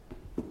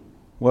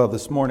Well,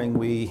 this morning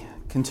we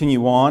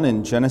continue on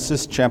in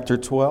Genesis chapter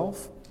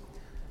 12,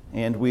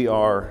 and we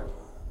are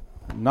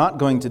not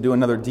going to do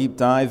another deep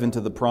dive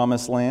into the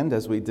Promised Land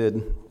as we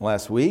did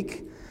last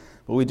week,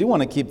 but we do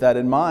want to keep that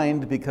in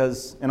mind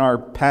because in our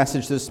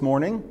passage this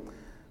morning,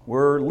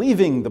 we're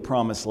leaving the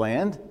Promised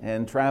Land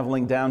and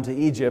traveling down to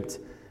Egypt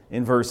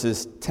in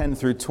verses 10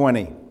 through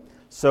 20.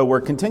 So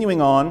we're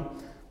continuing on,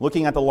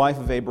 looking at the life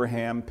of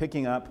Abraham,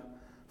 picking up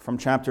from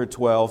chapter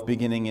 12,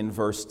 beginning in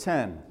verse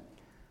 10.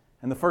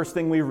 And the first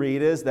thing we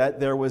read is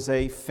that there was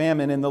a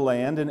famine in the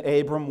land, and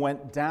Abram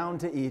went down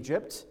to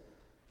Egypt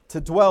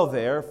to dwell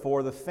there,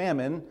 for the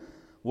famine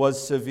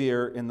was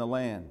severe in the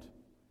land.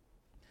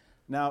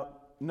 Now,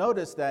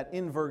 notice that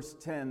in verse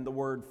 10, the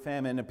word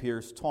famine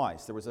appears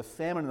twice. There was a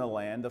famine in the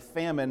land. The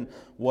famine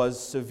was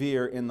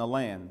severe in the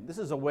land. This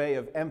is a way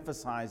of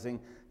emphasizing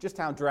just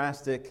how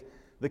drastic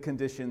the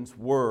conditions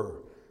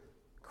were.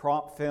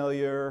 Crop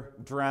failure,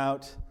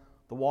 drought,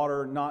 the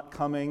water not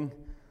coming,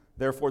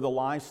 therefore the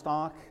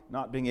livestock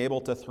not being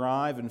able to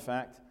thrive, in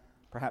fact,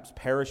 perhaps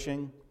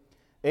perishing.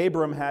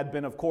 Abram had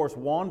been, of course,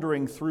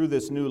 wandering through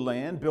this new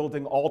land,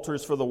 building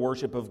altars for the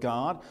worship of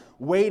God,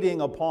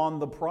 waiting upon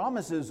the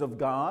promises of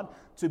God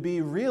to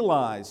be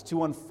realized,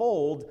 to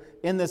unfold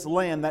in this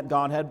land that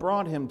God had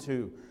brought him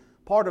to.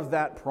 Part of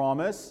that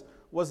promise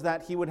was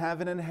that he would have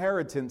an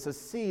inheritance, a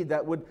seed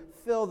that would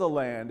fill the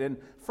land. And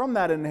from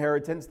that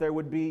inheritance, there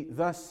would be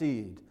the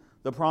seed,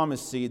 the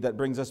promised seed that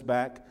brings us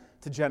back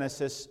to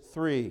Genesis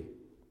 3.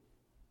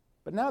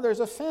 But now there's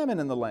a famine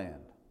in the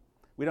land.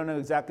 We don't know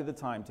exactly the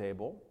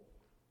timetable.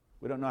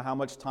 We don't know how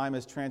much time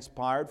has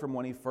transpired from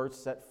when he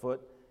first set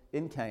foot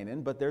in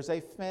Canaan, but there's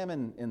a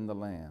famine in the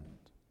land.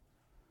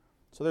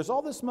 So there's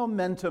all this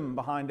momentum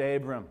behind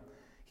Abram.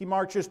 He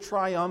marches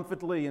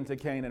triumphantly into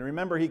Canaan.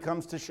 Remember, he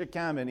comes to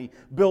Shechem and he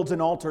builds an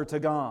altar to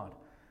God.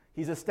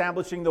 He's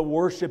establishing the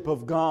worship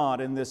of God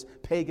in this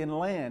pagan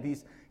land.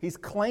 He's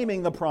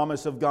claiming the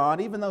promise of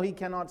God, even though he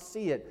cannot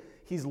see it.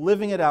 He's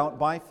living it out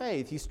by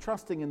faith. He's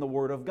trusting in the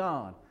Word of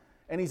God.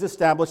 And he's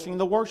establishing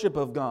the worship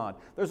of God.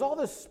 There's all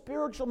this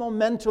spiritual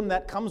momentum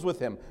that comes with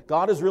him.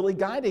 God is really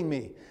guiding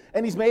me.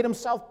 And he's made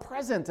himself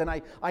present. And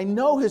I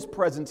know his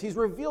presence. He's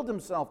revealed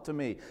himself to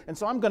me. And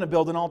so I'm going to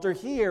build an altar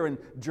here and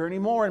journey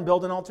more and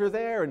build an altar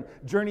there and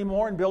journey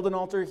more and build an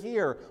altar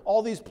here.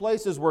 All these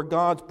places where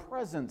God's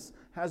presence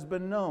has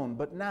been known.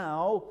 But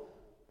now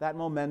that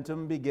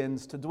momentum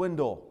begins to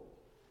dwindle.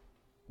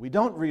 We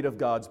don't read of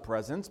God's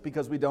presence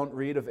because we don't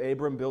read of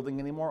Abram building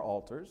any more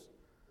altars.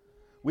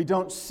 We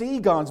don't see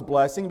God's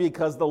blessing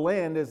because the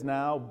land is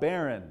now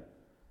barren.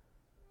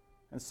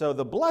 And so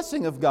the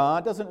blessing of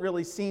God doesn't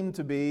really seem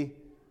to be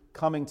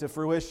coming to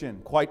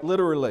fruition. Quite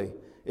literally,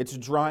 it's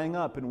drying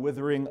up and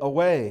withering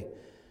away.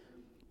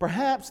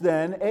 Perhaps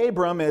then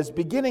Abram is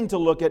beginning to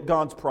look at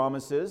God's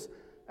promises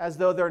as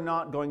though they're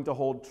not going to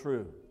hold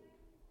true.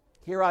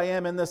 Here I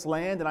am in this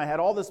land and I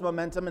had all this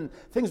momentum and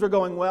things were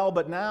going well,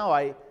 but now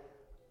I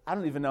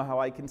don't even know how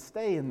I can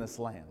stay in this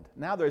land.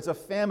 Now there's a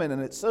famine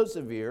and it's so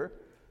severe,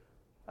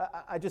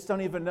 I just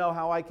don't even know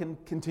how I can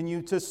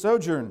continue to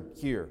sojourn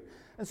here.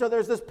 And so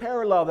there's this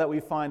parallel that we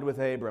find with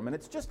Abram, and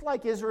it's just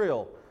like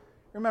Israel.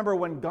 Remember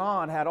when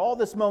God had all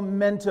this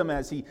momentum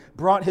as he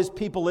brought his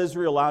people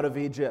Israel out of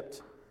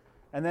Egypt,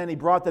 and then he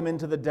brought them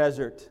into the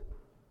desert.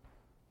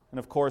 And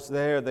of course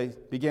there they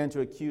began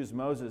to accuse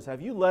Moses.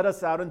 Have you led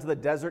us out into the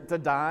desert to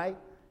die?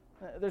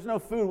 There's no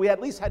food. We at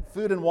least had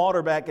food and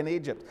water back in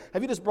Egypt.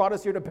 Have you just brought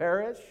us here to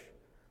perish?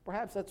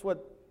 Perhaps that's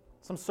what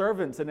some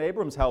servants in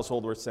Abram's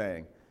household were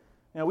saying.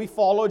 We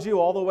followed you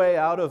all the way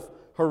out of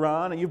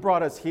Haran, and you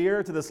brought us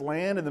here to this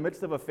land in the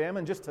midst of a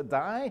famine just to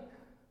die?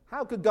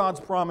 How could God's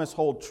promise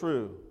hold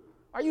true?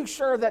 Are you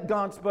sure that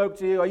God spoke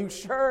to you? Are you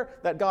sure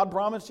that God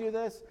promised you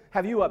this?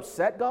 Have you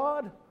upset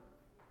God?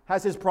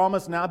 Has his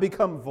promise now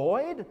become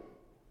void?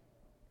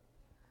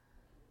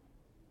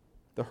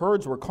 The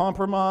herds were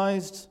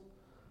compromised.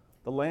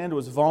 The land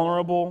was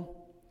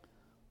vulnerable.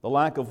 The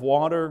lack of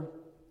water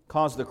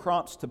caused the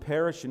crops to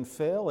perish and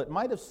fail. It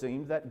might have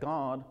seemed that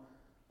God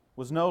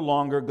was no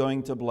longer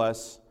going to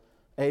bless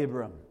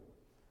Abram.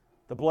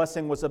 The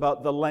blessing was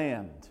about the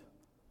land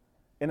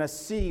and a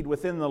seed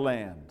within the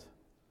land,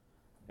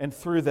 and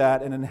through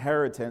that an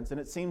inheritance. And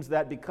it seems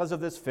that because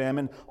of this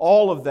famine,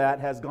 all of that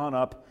has gone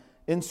up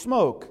in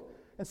smoke.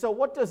 And so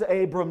what does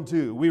Abram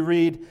do? We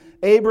read,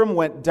 Abram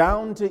went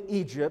down to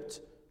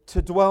Egypt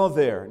to dwell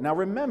there. Now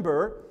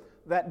remember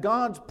that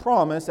God's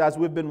promise, as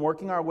we've been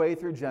working our way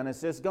through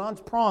Genesis,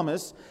 God's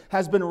promise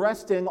has been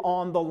resting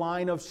on the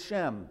line of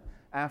Shem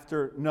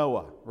after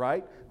Noah,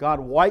 right?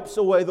 God wipes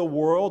away the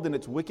world and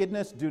its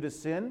wickedness due to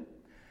sin,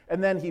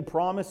 and then he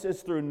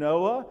promises through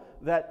Noah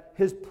that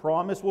his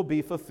promise will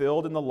be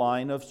fulfilled in the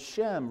line of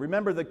Shem.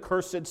 Remember the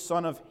cursed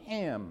son of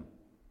Ham.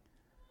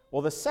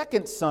 Well, the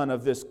second son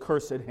of this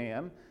cursed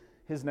Ham,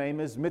 his name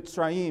is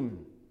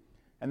Mitzrayim,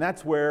 and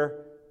that's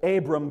where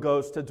Abram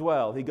goes to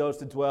dwell. He goes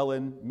to dwell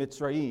in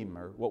Mitzrayim,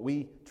 or what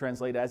we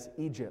translate as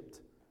Egypt.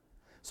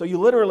 So you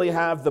literally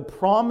have the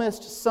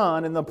promised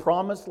son in the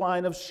promised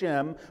line of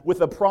Shem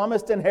with a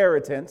promised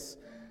inheritance,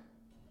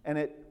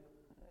 and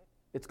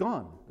It's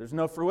gone. There's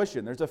no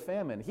fruition. There's a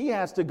famine. He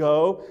has to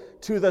go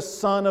to the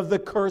son of the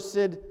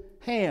cursed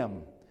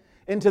Ham,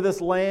 into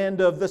this land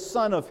of the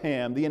son of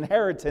Ham, the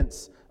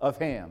inheritance of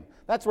Ham.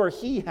 That's where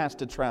he has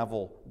to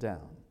travel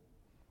down.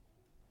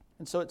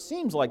 And so it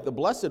seems like the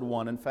blessed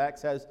one, in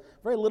fact, has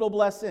very little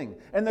blessing.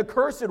 And the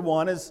cursed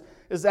one is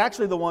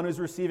actually the one who's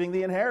receiving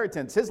the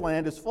inheritance. His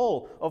land is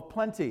full of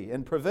plenty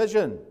and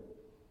provision.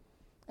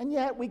 And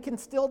yet we can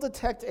still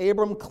detect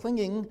Abram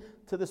clinging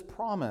to this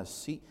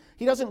promise.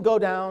 He doesn't go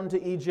down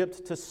to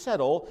Egypt to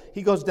settle.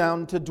 He goes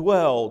down to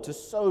dwell, to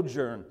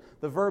sojourn.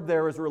 The verb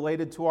there is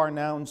related to our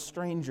noun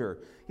stranger.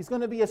 He's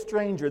going to be a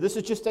stranger. This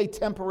is just a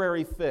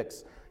temporary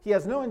fix. He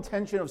has no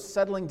intention of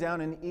settling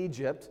down in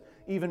Egypt,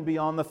 even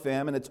beyond the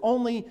famine. It's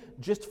only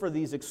just for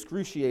these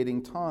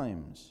excruciating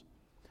times.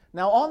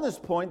 Now, on this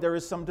point, there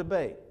is some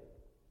debate.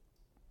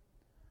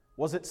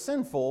 Was it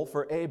sinful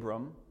for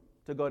Abram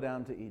to go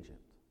down to Egypt?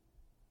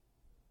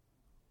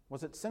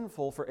 Was it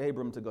sinful for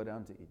Abram to go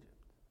down to Egypt?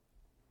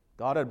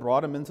 God had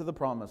brought him into the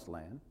promised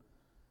land.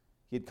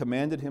 He had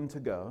commanded him to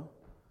go.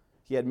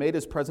 He had made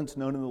his presence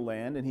known in the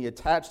land, and he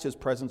attached his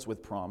presence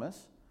with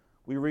promise.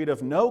 We read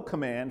of no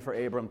command for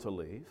Abram to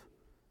leave.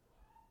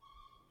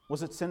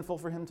 Was it sinful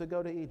for him to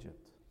go to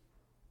Egypt?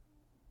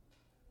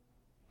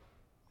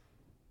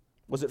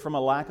 Was it from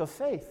a lack of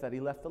faith that he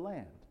left the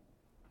land?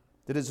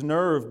 Did his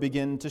nerve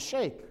begin to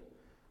shake?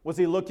 Was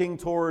he looking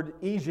toward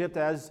Egypt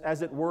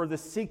as it were the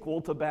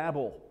sequel to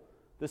Babel,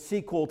 the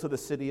sequel to the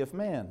city of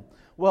man?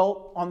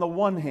 Well, on the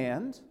one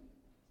hand,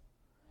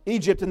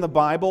 Egypt in the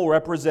Bible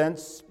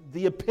represents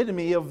the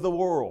epitome of the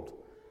world.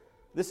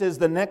 This is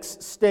the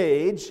next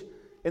stage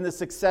in the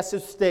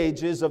successive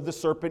stages of the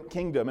serpent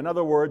kingdom. In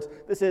other words,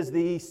 this is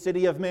the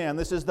city of man.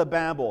 This is the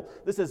Babel.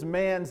 This is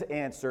man's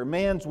answer,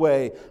 man's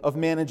way of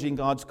managing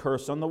God's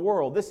curse on the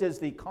world. This is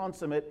the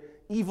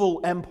consummate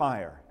evil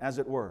empire, as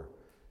it were.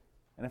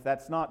 And if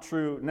that's not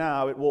true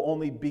now, it will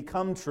only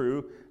become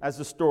true as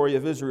the story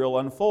of Israel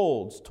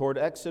unfolds toward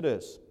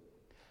Exodus.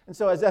 And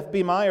so, as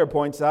F.B. Meyer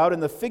points out,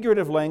 in the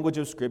figurative language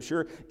of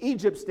Scripture,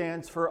 Egypt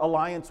stands for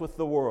alliance with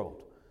the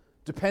world,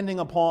 depending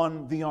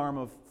upon the arm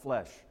of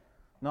flesh,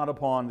 not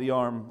upon the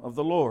arm of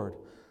the Lord.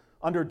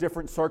 Under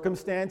different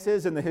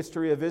circumstances in the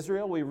history of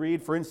Israel, we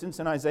read, for instance,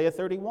 in Isaiah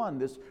 31,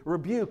 this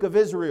rebuke of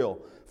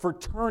Israel for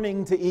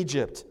turning to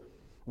Egypt.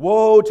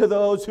 Woe to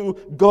those who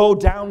go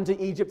down to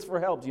Egypt for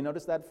help. Do you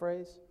notice that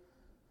phrase?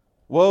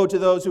 Woe to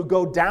those who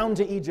go down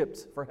to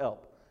Egypt for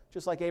help.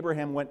 Just like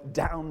Abraham went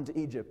down to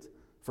Egypt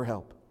for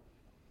help.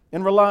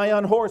 And rely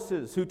on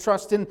horses, who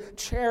trust in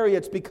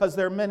chariots because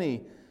they're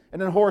many,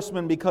 and in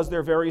horsemen because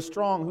they're very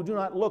strong, who do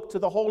not look to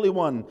the Holy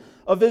One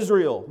of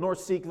Israel, nor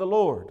seek the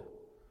Lord.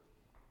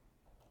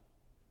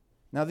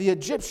 Now the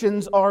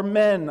Egyptians are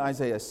men,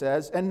 Isaiah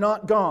says, and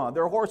not God.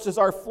 Their horses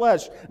are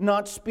flesh,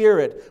 not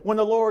spirit. When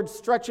the Lord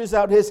stretches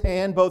out his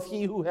hand, both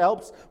he who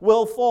helps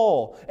will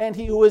fall, and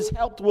he who is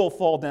helped will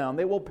fall down.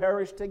 They will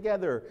perish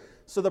together.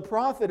 So the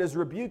prophet is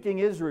rebuking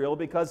Israel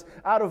because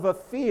out of a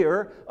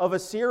fear of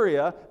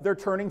Assyria, they're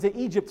turning to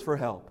Egypt for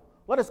help.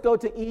 Let us go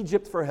to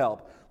Egypt for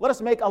help. Let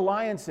us make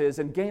alliances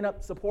and gain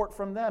up support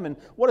from them. And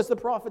what is the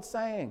prophet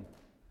saying?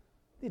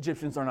 The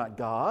Egyptians are not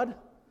God.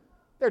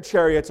 Their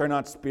chariots are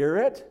not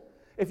spirit.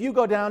 If you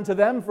go down to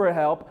them for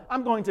help,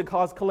 I'm going to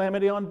cause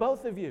calamity on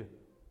both of you.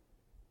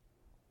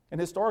 And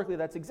historically,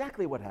 that's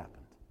exactly what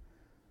happened.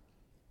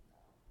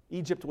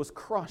 Egypt was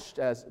crushed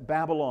as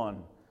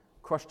Babylon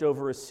crushed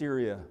over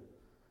Assyria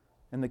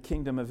and the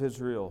kingdom of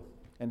Israel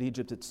and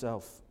Egypt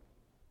itself.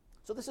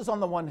 So this is on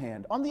the one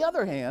hand. On the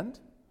other hand,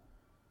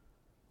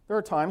 there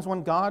are times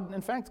when God,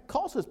 in fact,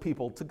 calls his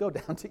people to go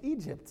down to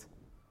Egypt.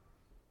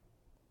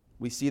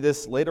 We see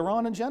this later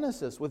on in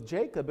Genesis with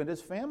Jacob and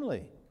his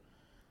family.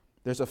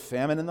 There's a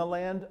famine in the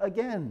land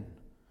again.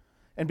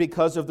 And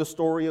because of the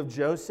story of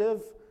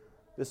Joseph,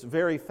 this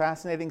very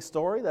fascinating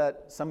story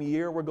that some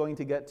year we're going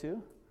to get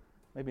to,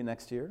 maybe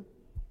next year,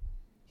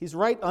 he's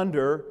right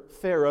under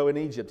Pharaoh in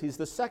Egypt. He's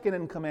the second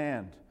in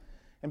command.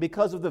 And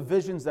because of the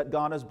visions that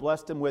God has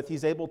blessed him with,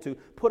 he's able to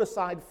put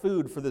aside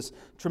food for this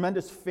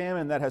tremendous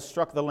famine that has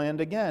struck the land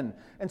again.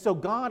 And so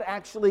God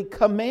actually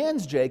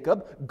commands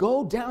Jacob,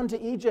 go down to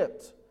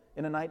Egypt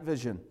in a night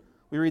vision.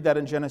 We read that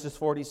in Genesis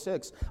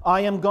 46.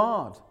 I am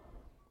God,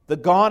 the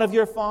God of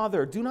your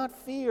father. Do not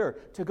fear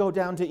to go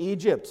down to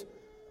Egypt,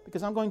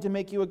 because I'm going to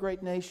make you a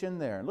great nation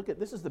there. And look at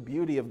this is the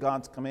beauty of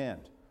God's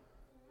command.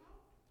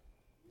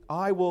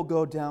 I will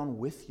go down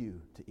with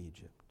you to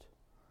Egypt,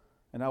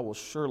 and I will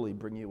surely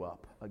bring you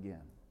up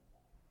again.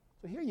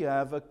 So here you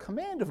have a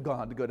command of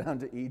God to go down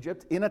to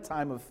Egypt in a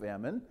time of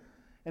famine.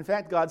 In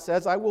fact, God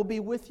says, I will be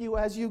with you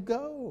as you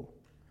go.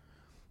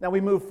 Now we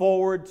move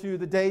forward to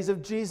the days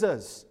of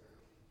Jesus.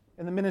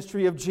 In the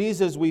ministry of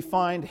Jesus, we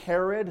find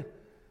Herod.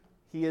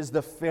 He is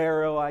the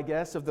Pharaoh, I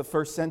guess, of the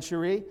first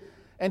century,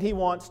 and he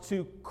wants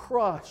to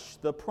crush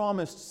the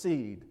promised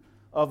seed,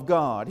 of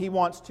God. He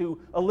wants to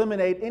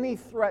eliminate any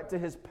threat to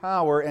his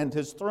power and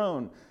his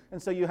throne.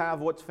 And so you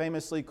have what's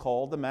famously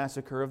called the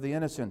massacre of the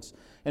innocents.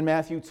 In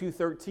Matthew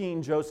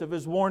 2:13, Joseph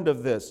is warned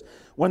of this.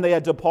 When they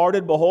had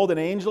departed, behold, an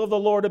angel of the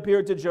Lord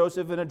appeared to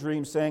Joseph in a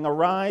dream, saying,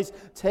 "Arise,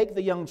 take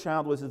the young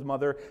child with his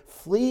mother,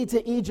 flee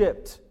to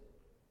Egypt.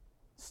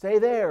 Stay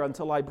there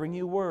until I bring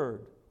you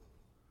word."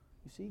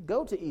 You see,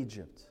 go to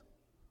Egypt.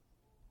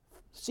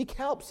 Seek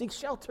help, seek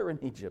shelter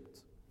in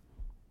Egypt.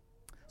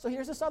 So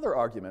here's this other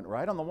argument,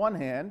 right? On the one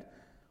hand,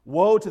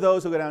 woe to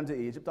those who go down to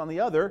Egypt. On the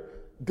other,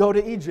 go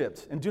to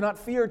Egypt and do not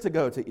fear to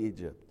go to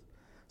Egypt.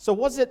 So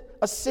was it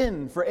a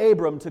sin for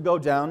Abram to go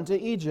down to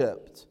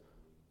Egypt?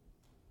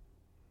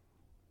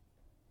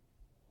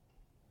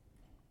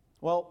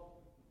 Well,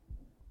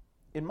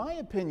 in my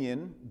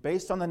opinion,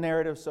 based on the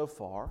narrative so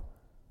far,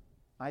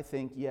 I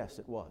think yes,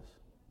 it was.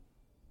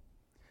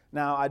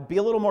 Now, I'd be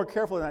a little more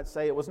careful than that,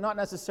 say it was not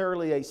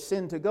necessarily a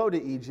sin to go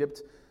to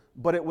Egypt,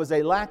 but it was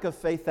a lack of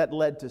faith that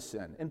led to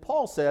sin. And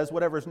Paul says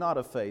whatever is not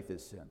of faith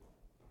is sin.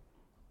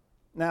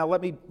 Now, let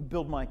me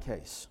build my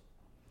case.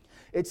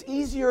 It's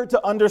easier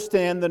to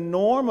understand the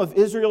norm of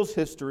Israel's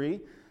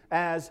history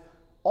as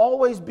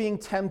always being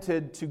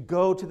tempted to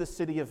go to the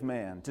city of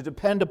man, to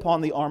depend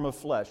upon the arm of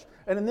flesh.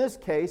 And in this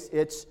case,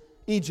 it's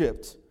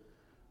Egypt.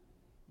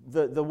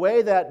 The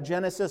way that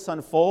Genesis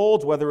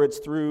unfolds, whether it's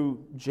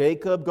through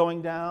Jacob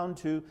going down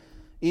to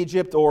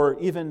Egypt or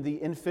even the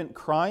infant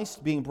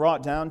Christ being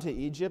brought down to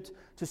Egypt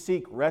to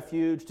seek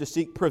refuge, to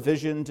seek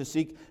provision, to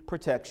seek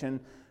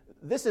protection,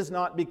 this is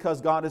not because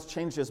God has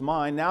changed his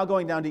mind. Now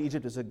going down to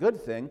Egypt is a good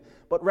thing,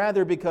 but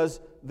rather because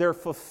they're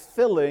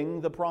fulfilling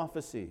the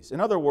prophecies.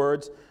 In other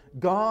words,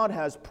 God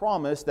has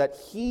promised that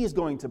he's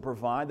going to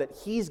provide, that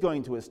he's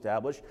going to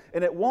establish,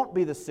 and it won't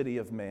be the city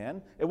of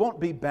man. It won't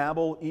be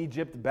Babel,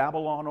 Egypt,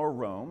 Babylon, or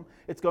Rome.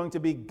 It's going to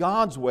be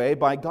God's way,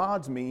 by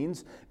God's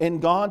means, in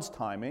God's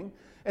timing.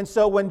 And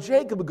so when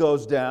Jacob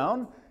goes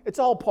down, it's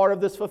all part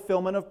of this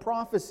fulfillment of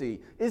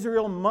prophecy.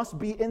 Israel must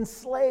be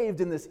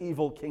enslaved in this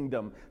evil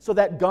kingdom so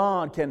that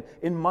God can,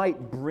 in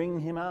might, bring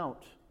him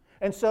out.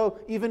 And so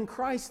even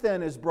Christ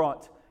then is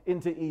brought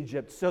into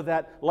Egypt so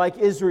that, like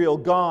Israel,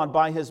 God,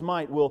 by his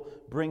might, will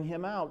bring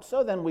him out.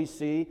 So then we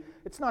see,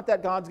 it's not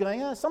that God's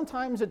going,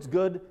 sometimes it's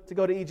good to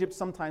go to Egypt,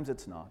 sometimes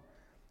it's not.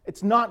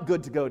 It's not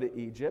good to go to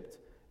Egypt.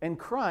 And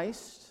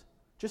Christ,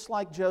 just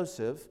like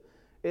Joseph,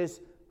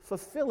 is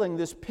fulfilling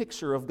this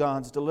picture of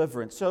God's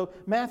deliverance. So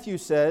Matthew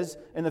says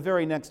in the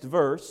very next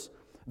verse,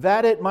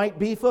 that it might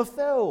be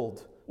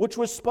fulfilled, which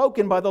was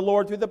spoken by the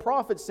Lord through the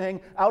prophet,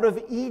 saying, out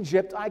of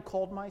Egypt I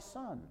called my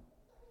son.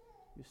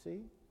 You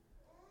see?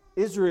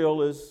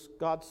 Israel is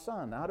God's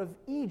son. Out of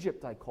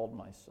Egypt I called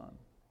my son.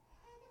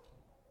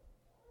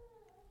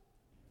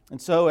 And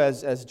so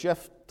as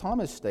Jeff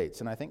Thomas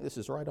states, and I think this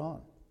is right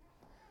on,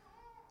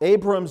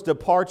 Abram's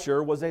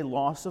departure was a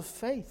loss of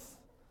faith.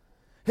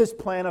 His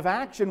plan of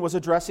action was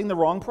addressing the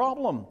wrong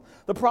problem.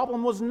 The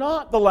problem was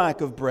not the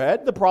lack of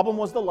bread. The problem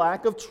was the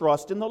lack of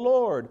trust in the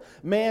Lord.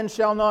 Man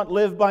shall not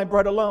live by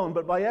bread alone,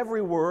 but by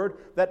every word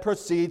that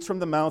proceeds from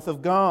the mouth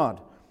of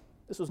God.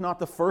 This was not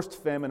the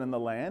first famine in the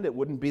land. It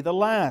wouldn't be the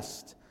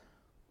last.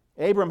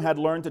 Abram had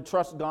learned to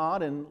trust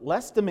God in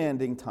less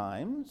demanding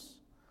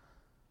times.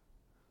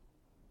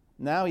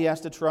 Now he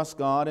has to trust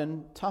God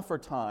in tougher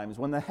times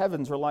when the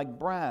heavens are like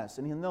brass,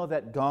 and he'll know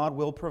that God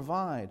will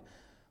provide.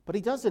 But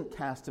he doesn't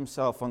cast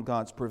himself on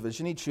God's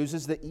provision. He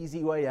chooses the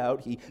easy way out.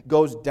 He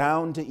goes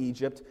down to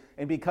Egypt.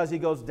 And because he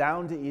goes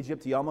down to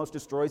Egypt, he almost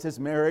destroys his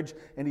marriage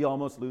and he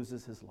almost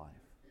loses his life.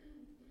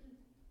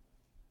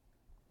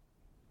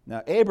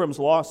 Now, Abram's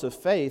loss of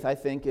faith, I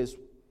think, is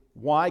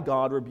why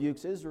God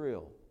rebukes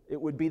Israel. It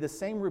would be the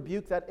same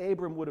rebuke that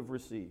Abram would have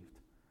received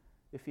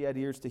if he had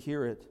ears to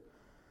hear it.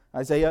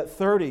 Isaiah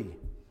 30,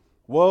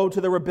 woe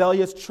to the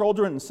rebellious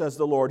children, says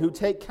the Lord, who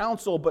take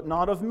counsel but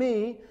not of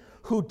me,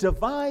 who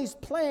devise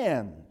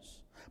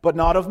plans, but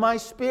not of my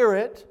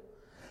spirit,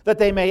 that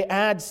they may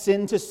add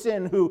sin to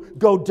sin, who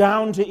go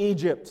down to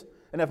Egypt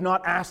and have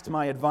not asked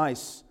my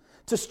advice,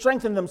 to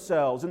strengthen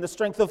themselves in the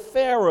strength of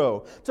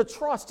Pharaoh, to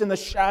trust in the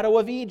shadow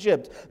of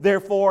Egypt.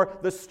 Therefore,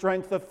 the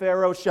strength of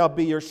Pharaoh shall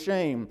be your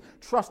shame.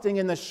 Trusting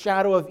in the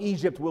shadow of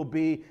Egypt will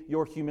be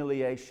your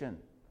humiliation.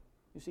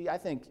 You see, I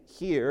think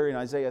here in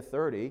Isaiah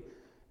 30,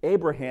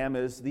 Abraham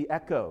is the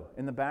echo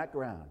in the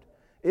background.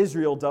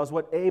 Israel does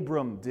what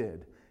Abram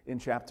did. In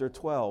chapter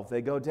 12,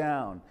 they go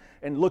down,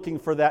 and looking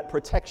for that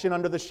protection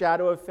under the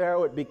shadow of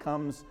Pharaoh, it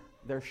becomes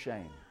their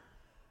shame.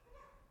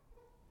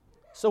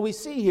 So we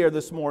see here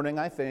this morning,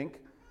 I think,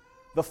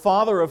 the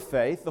father of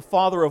faith, the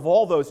father of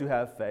all those who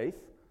have faith,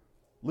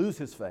 lose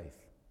his faith.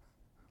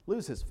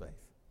 Lose his faith.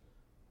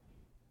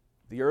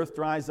 The earth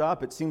dries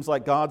up. It seems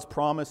like God's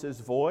promise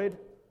is void.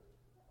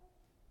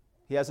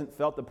 He hasn't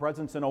felt the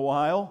presence in a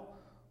while.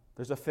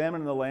 There's a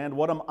famine in the land.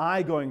 What am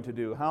I going to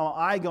do? How am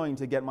I going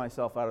to get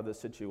myself out of this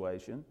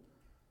situation?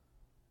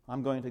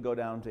 I'm going to go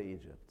down to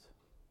Egypt.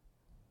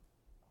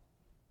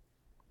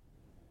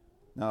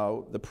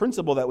 Now, the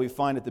principle that we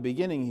find at the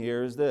beginning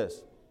here is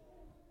this.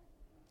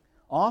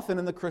 Often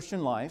in the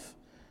Christian life,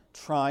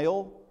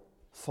 trial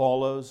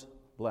follows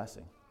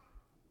blessing.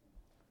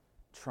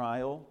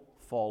 Trial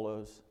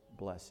follows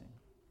blessing.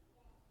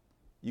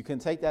 You can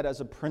take that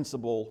as a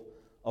principle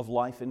of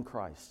life in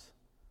Christ.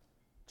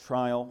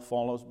 Trial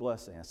follows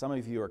blessing. And some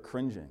of you are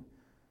cringing.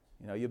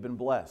 You've been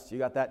blessed. You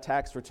got that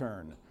tax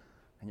return.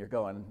 And you're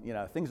going,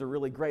 things are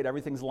really great.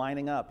 Everything's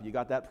lining up. You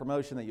got that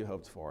promotion that you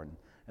hoped for.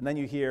 And then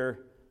you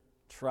hear,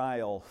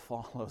 trial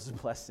follows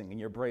blessing, and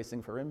you're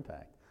bracing for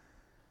impact.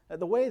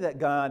 The way that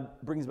God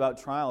brings about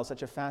trial is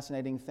such a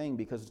fascinating thing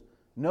because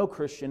no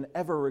Christian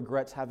ever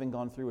regrets having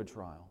gone through a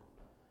trial.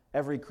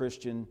 Every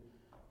Christian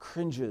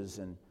cringes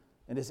and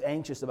is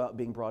anxious about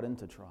being brought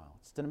into trial.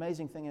 It's an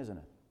amazing thing, isn't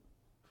it?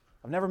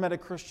 I've never met a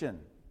Christian.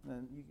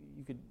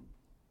 You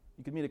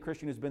could meet a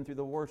Christian who's been through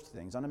the worst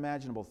things,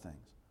 unimaginable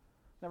things.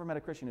 Never met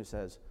a Christian who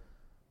says,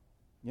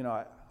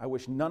 I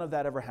wish none of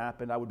that ever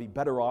happened. I would be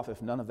better off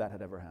if none of that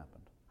had ever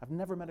happened. I've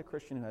never met a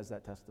Christian who has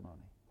that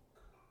testimony.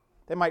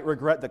 They might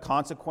regret the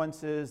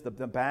consequences, the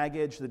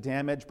baggage, the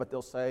damage, but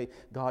they'll say,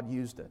 God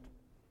used it.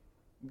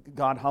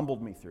 God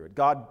humbled me through it.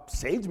 God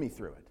saved me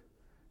through it.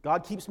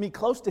 God keeps me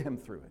close to Him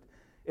through it.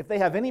 If they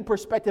have any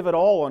perspective at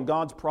all on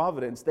God's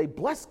providence, they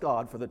bless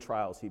God for the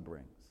trials He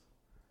brings.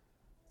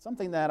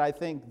 Something that I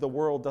think the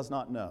world does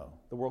not know.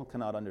 The world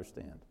cannot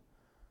understand.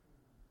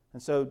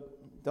 And so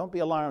don't be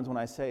alarmed when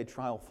I say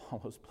trial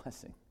follows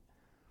blessing.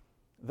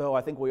 Though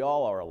I think we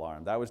all are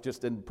alarmed. I was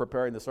just in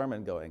preparing the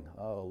sermon going,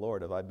 oh,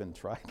 Lord, have I been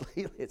tried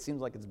lately? It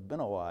seems like it's been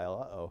a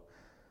while. Uh-oh.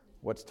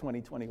 What's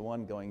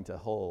 2021 going to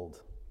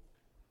hold?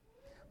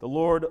 The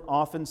Lord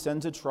often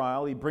sends a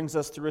trial. He brings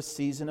us through a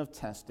season of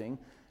testing.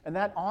 And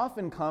that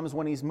often comes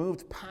when He's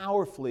moved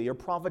powerfully or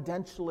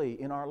providentially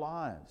in our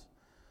lives.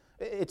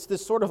 It's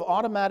this sort of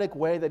automatic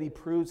way that He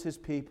proves His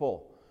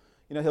people.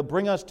 He'll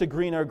bring us to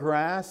greener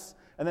grass.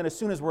 And then as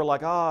soon as we're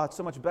like, it's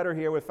so much better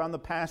here, we found the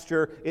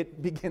pasture,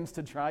 it begins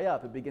to dry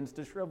up, it begins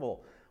to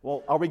shrivel.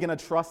 Well, are we going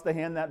to trust the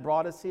hand that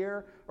brought us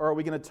here, or are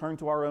we going to turn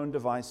to our own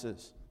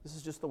devices? This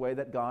is just the way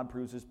that God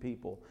proves His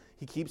people.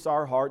 He keeps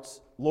our hearts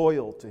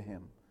loyal to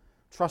Him,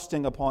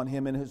 trusting upon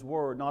Him and His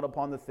Word, not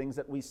upon the things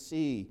that we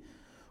see,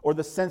 or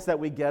the sense that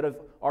we get of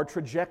our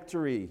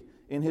trajectory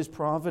in His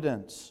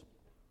providence.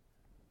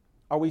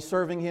 Are we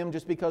serving Him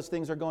just because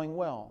things are going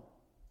well?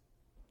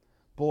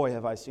 Boy,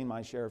 have I seen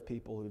my share of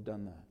people who've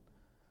done that.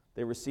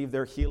 They received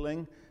their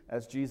healing,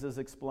 as Jesus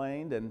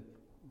explained, and,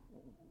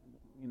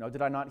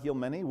 did I not heal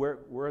many? Where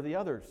are the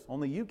others?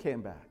 Only you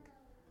came back.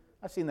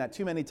 I've seen that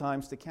too many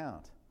times to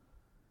count.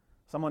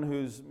 Someone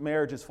whose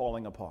marriage is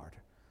falling apart,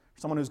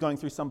 someone who's going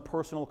through some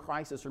personal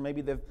crisis, or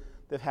maybe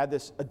they've had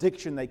this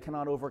addiction they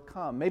cannot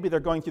overcome. Maybe they're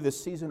going through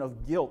this season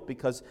of guilt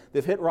because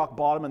they've hit rock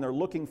bottom and they're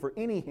looking for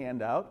any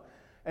handout.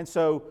 And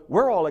so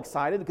we're all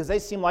excited because they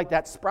seem like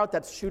that sprout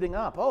that's shooting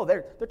up. Oh,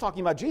 they're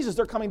talking about Jesus.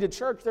 They're coming to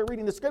church. They're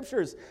reading the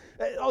Scriptures.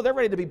 Oh, they're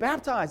ready to be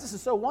baptized. This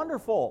is so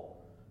wonderful.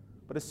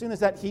 But as soon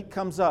as that heat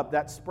comes up,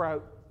 that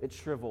sprout, it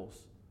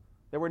shrivels.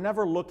 They were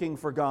never looking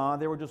for God.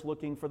 They were just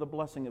looking for the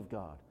blessing of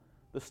God,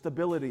 the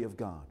stability of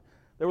God.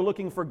 They were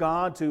looking for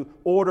God to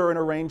order and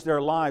arrange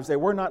their lives. They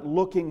were not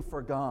looking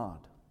for God.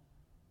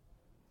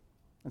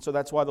 And so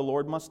that's why the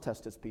Lord must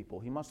test His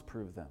people. He must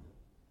prove them.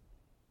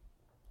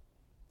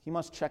 He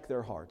must check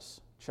their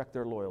hearts, check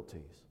their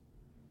loyalties.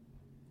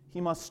 He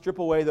must strip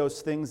away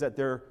those things that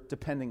they're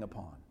depending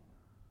upon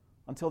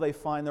until they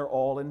find their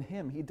all in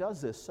Him. He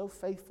does this so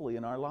faithfully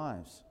in our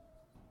lives.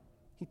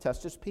 He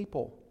tests His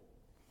people.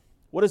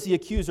 What does the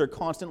accuser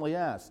constantly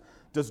ask?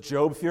 Does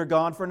Job fear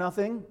God for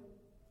nothing?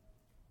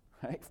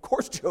 Right? Of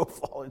course Job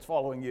is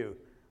following you.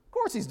 Of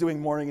course he's doing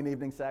morning and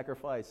evening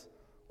sacrifice.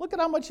 Look at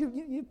how much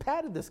you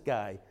patted this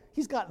guy.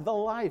 He's got the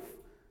life.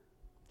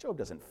 Job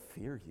doesn't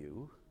fear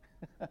you.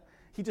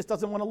 He just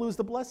doesn't want to lose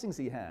the blessings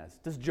he has.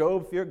 Does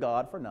Job fear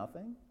God for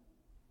nothing?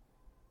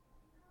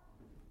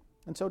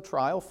 And so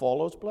trial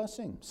follows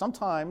blessing.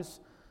 Sometimes,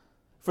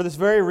 for this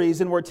very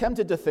reason, we're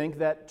tempted to think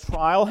that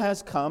trial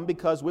has come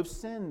because we've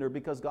sinned or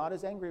because God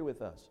is angry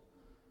with us.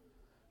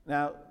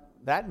 Now,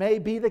 that may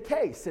be the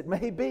case. It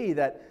may be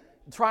that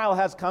trial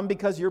has come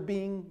because you're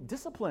being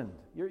disciplined.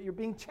 You're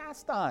being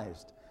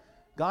chastised.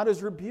 God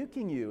is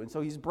rebuking you, and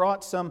so He's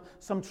brought some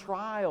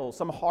trial,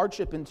 some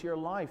hardship into your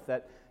life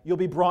that you'll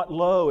be brought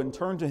low and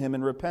turn to Him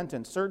in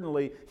repentance.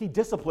 Certainly, He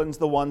disciplines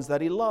the ones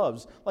that He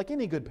loves, like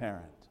any good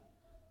parent.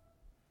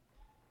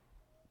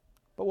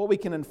 But what we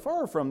can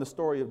infer from the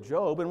story of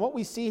Job, and what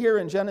we see here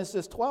in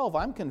Genesis 12,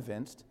 I'm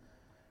convinced,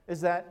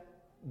 is that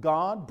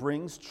God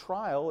brings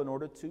trial in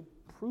order to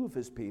prove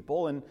His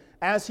people, and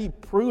as He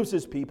proves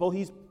His people,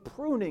 He's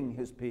pruning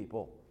His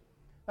people.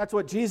 That's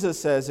what Jesus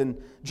says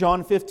in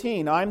John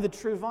 15. I'm the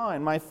true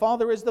vine. My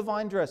Father is the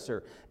vine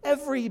dresser.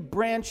 Every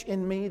branch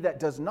in me that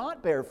does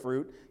not bear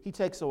fruit, He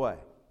takes away.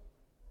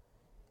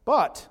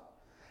 But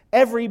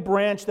every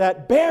branch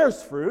that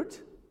bears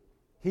fruit,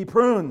 He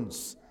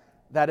prunes,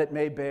 that it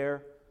may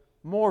bear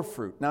more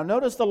fruit. Now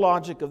notice the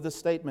logic of this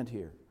statement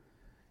here.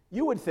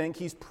 You would think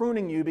He's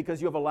pruning you because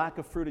you have a lack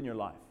of fruit in your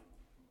life.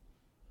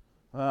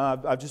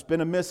 I've just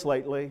been amiss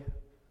lately.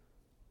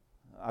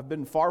 I've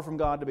been far from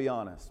God, to be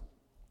honest.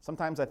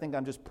 Sometimes I think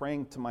I'm just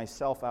praying to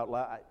myself out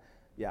loud.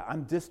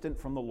 I'm distant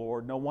from the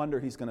Lord. No wonder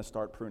he's going to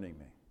start pruning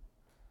me.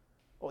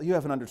 Well, you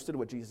haven't understood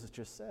what Jesus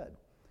just said.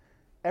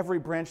 Every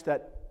branch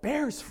that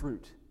bears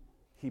fruit,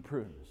 he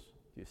prunes.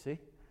 Do you see?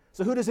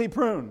 So who does he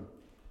prune?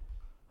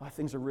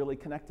 Things are really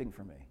connecting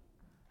for me.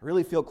 I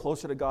really feel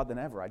closer to God than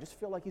ever. I just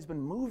feel like he's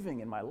been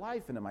moving in my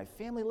life and in my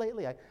family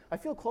lately. I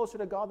feel closer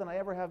to God than I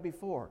ever have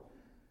before.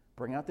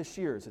 Bring out the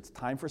shears. It's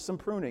time for some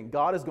pruning.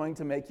 God is going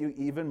to make you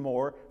even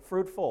more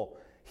fruitful.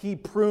 He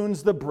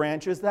prunes the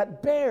branches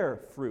that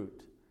bear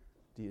fruit.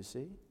 Do you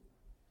see?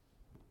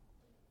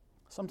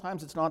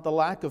 Sometimes it's not the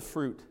lack of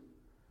fruit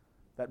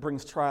that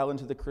brings trial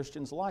into the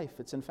Christian's life.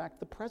 It's in fact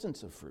the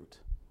presence of fruit.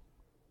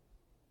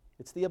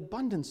 It's the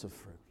abundance of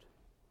fruit.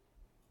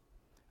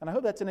 And I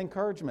hope that's an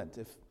encouragement.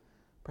 If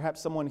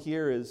perhaps someone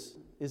here is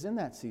in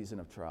that season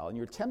of trial and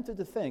you're tempted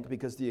to think,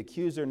 because the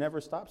accuser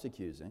never stops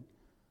accusing,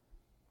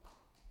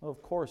 well,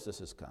 of course this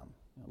has come.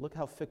 Look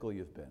how fickle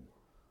you've been.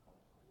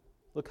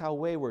 Look how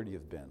wayward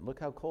you've been. Look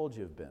how cold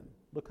you've been.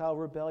 Look how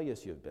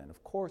rebellious you've been.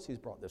 Of course he's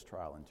brought this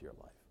trial into your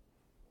life.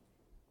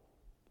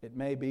 It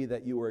may be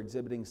that you were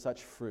exhibiting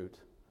such fruit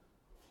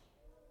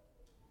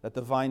that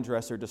the vine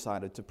dresser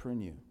decided to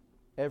prune you.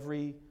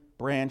 Every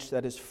branch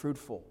that is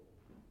fruitful,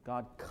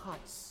 God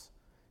cuts.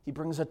 He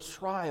brings a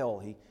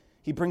trial.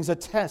 He brings a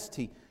test.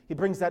 He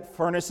brings that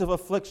furnace of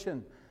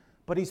affliction.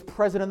 But he's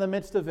present in the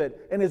midst of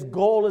it. And his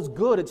goal is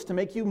good. It's to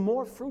make you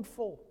more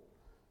fruitful,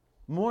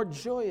 more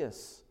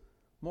joyous,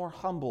 more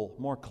humble,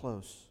 more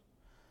close.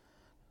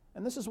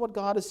 And this is what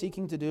God is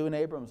seeking to do in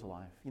Abram's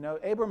life.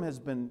 Abram has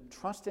been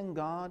trusting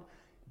God.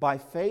 By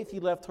faith,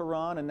 he left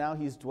Haran, and now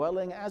he's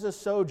dwelling as a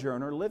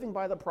sojourner, living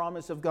by the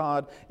promise of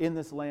God in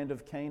this land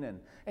of Canaan.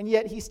 And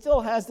yet, he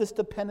still has this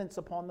dependence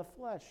upon the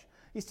flesh.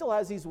 He still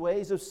has these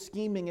ways of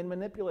scheming and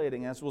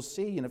manipulating, as we'll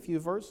see in a few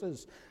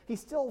verses. He's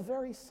still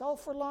very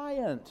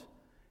self-reliant,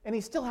 and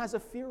he still has a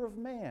fear of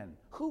man.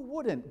 Who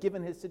wouldn't,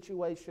 given his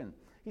situation?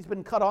 He's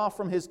been cut off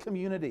from his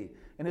community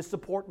and his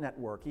support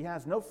network. He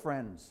has no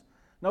friends,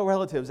 no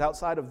relatives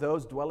outside of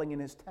those dwelling in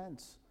his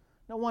tents.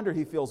 No wonder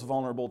he feels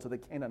vulnerable to the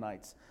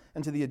Canaanites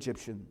and to the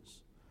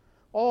Egyptians.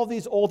 All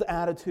these old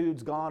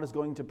attitudes God is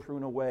going to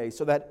prune away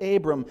so that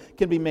Abram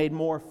can be made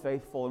more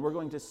faithful. And we're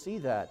going to see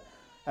that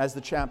as the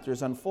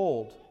chapters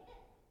unfold.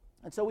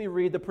 And so we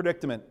read the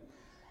predicament.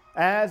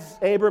 As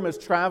Abram is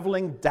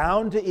traveling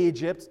down to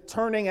Egypt,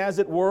 turning as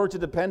it were to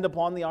depend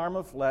upon the arm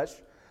of flesh,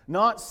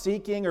 not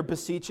seeking or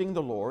beseeching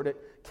the Lord,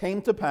 it came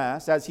to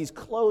pass as he's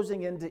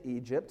closing into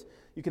Egypt.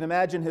 You can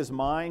imagine his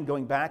mind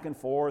going back and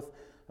forth.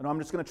 I'm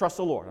just going to trust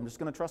the Lord. I'm just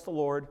going to trust the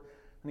Lord.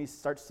 And he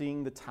starts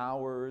seeing the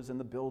towers and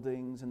the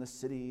buildings and the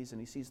cities, and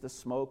he sees the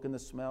smoke and the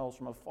smells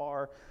from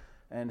afar,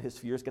 and his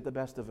fears get the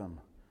best of him.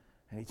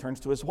 And he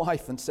turns to his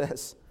wife and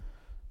says,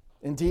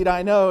 "Indeed,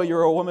 I know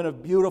you're a woman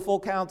of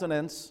beautiful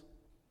countenance."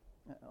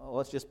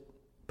 Let's just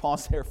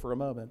pause there for a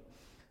moment.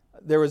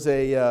 There was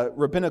a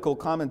rabbinical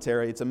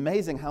commentary. It's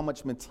amazing how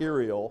much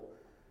material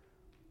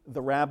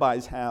the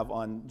rabbis have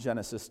on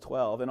Genesis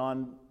 12 and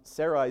on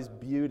Sarai's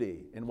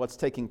beauty and what's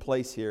taking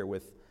place here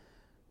with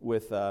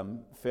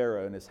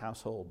Pharaoh and his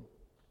household.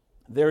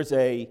 There's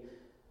a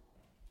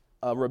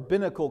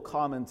rabbinical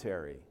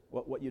commentary,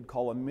 what you'd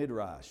call a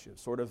midrash,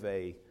 sort of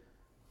an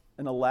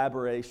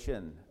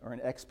elaboration or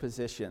an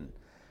exposition.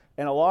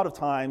 And a lot of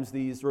times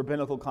these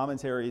rabbinical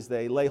commentaries,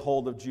 they lay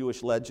hold of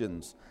Jewish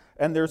legends.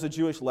 And there's a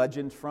Jewish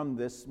legend from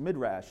this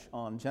midrash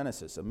on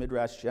Genesis, a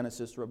midrash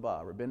Genesis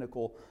Rabbah,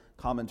 rabbinical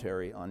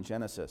commentary on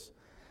Genesis.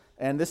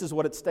 And this is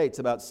what it states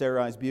about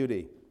Sarai's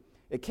beauty.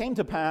 It came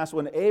to pass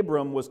when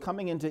Abram was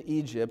coming into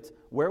Egypt,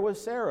 where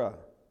was Sarah?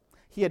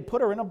 He had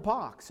put her in a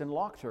box and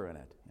locked her in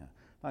it.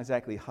 Not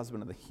exactly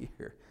husband of the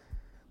year.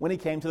 When he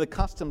came to the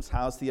customs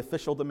house, the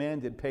official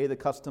demanded, "Pay the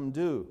custom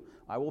due."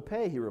 "I will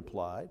pay," he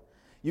replied.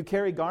 "You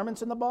carry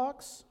garments in the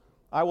box?"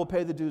 "I will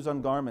pay the dues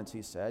on garments,"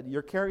 he said.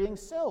 "You're carrying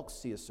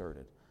silks," he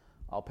asserted.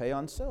 "I'll pay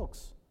on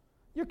silks."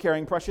 "You're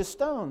carrying precious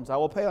stones." "I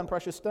will pay on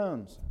precious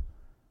stones."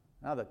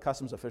 Now the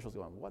customs official's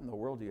going, "What in the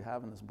world do you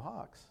have in this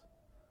box?"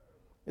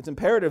 "It's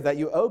imperative that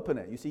you open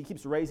it." You see, he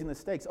keeps raising the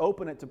stakes.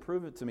 "Open it to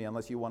prove it to me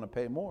unless you want to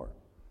pay more."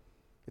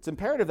 "It's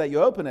imperative that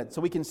you open it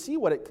so we can see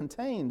what it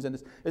contains."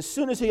 And as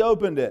soon as he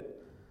opened it,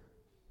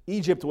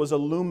 Egypt was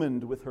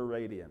illumined with her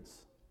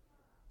radiance.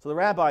 So the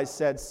rabbis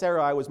said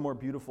Sarai was more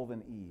beautiful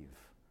than Eve.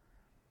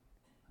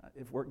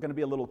 If we're going to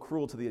be a little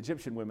cruel to the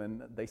Egyptian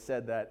women, they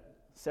said that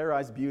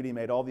Sarai's beauty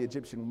made all the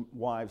Egyptian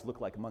wives look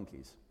like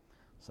monkeys.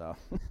 So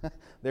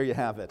there you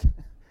have it.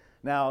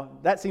 Now,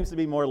 that seems to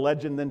be more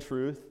legend than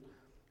truth.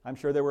 I'm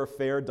sure there were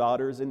fair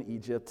daughters in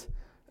Egypt,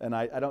 and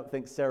I don't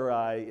think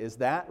Sarai is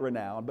that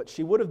renowned, but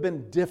she would have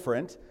been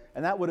different,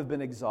 and that would have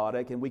been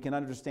exotic, and we can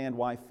understand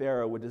why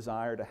Pharaoh would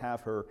desire to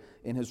have her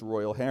in his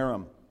royal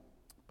harem.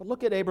 But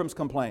look at Abram's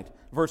complaint,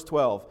 verse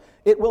 12.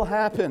 "It will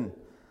happen.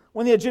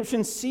 When the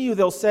Egyptians see you,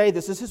 they'll say,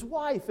 'This is his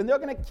wife,' and they're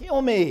going to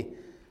kill me,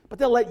 but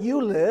they'll let you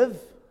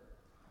live."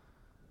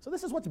 So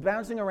this is what's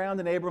bouncing around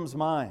in Abram's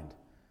mind.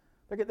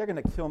 They're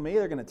going to kill me.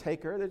 They're going to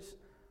take her.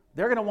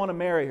 They're going to want to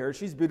marry her.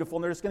 She's beautiful,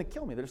 and they're just going to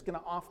kill me. They're just going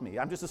to off me.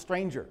 I'm just a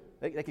stranger.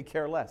 They could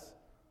care less.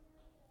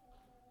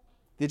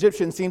 The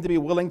Egyptians seem to be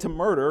willing to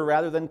murder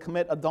rather than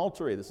commit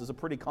adultery. This is a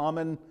pretty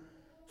common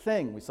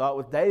thing. We saw it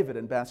with David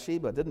and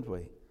Bathsheba, didn't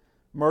we?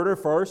 Murder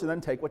first and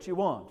then take what you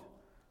want.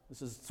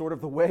 This is sort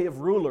of the way of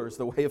rulers,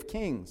 the way of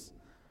kings.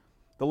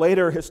 The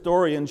later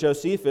historian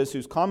Josephus,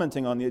 who's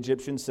commenting on the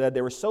Egyptians, said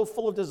they were so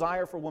full of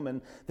desire for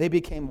women, they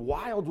became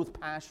wild with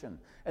passion.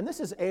 And this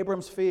is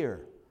Abram's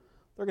fear.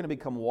 They're going to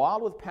become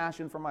wild with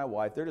passion for my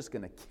wife. They're just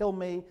going to kill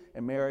me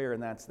and marry her,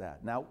 and that's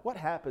that. Now, what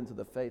happened to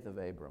the faith of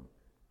Abram?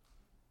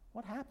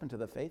 What happened to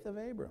the faith of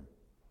Abram?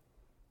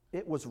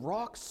 It was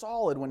rock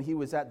solid when he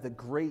was at the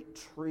great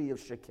tree of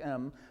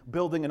Shechem,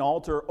 building an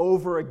altar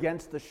over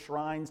against the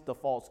shrines to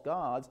false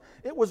gods.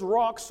 It was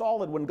rock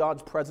solid when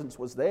God's presence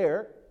was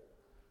there.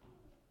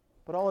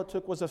 But all it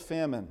took was a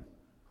famine.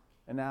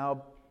 And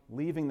now,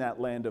 leaving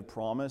that land of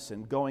promise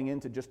and going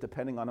into just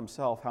depending on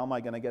himself, how am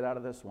I going to get out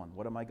of this one?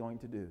 What am I going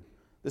to do?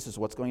 This is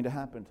what's going to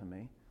happen to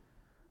me.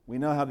 We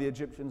know how the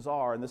Egyptians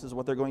are, and this is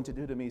what they're going to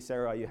do to me.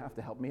 Sarah, you have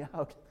to help me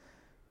out.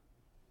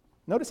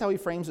 Notice how he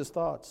frames his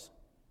thoughts.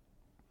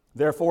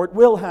 Therefore, it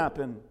will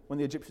happen when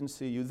the Egyptians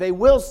see you. They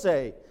will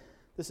say,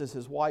 this is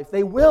his wife.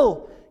 They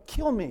will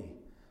kill me.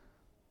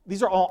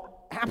 These are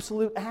all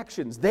absolute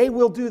actions. They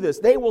will do this.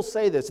 They will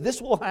say this. This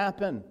will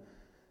happen.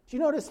 Do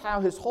you notice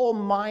how his whole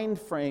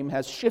mind frame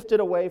has shifted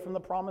away from the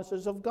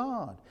promises of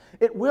God?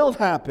 It will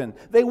happen.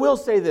 They will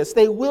say this.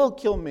 They will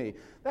kill me.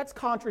 That's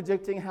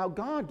contradicting how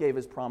God gave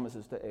his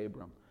promises to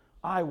Abram.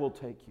 I will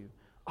take you.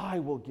 I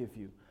will give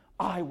you.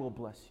 I will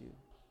bless you.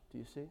 Do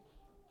you see?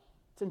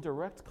 It's in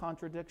direct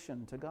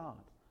contradiction to God.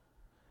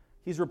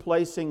 He's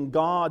replacing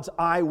God's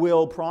I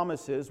will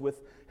promises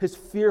with his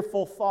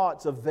fearful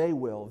thoughts of they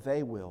will,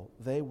 they will,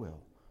 they will.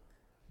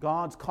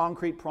 God's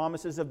concrete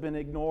promises have been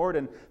ignored,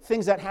 and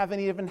things that haven't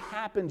even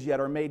happened yet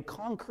are made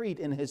concrete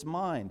in his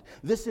mind.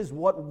 This is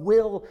what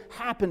will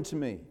happen to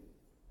me.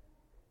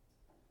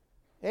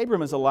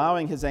 Abram is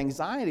allowing his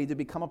anxiety to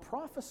become a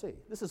prophecy.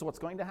 This is what's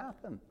going to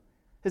happen.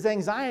 His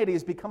anxiety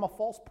has become a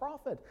false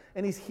prophet,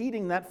 and he's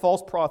heeding that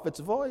false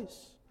prophet's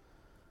voice.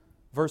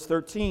 Verse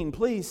 13,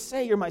 please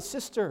say you're my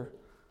sister,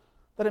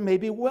 that it may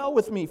be well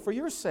with me for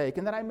your sake,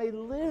 and that I may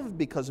live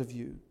because of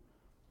you.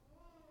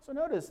 So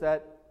notice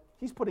that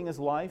he's putting his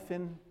life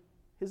in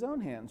his own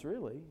hands,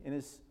 really, in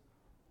his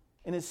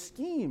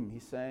scheme.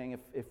 He's saying,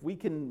 if we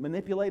can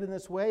manipulate in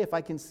this way, if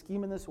I can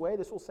scheme in this way,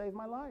 this will save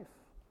my life.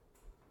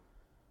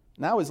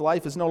 Now his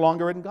life is no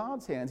longer in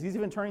God's hands. He's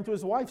even turning to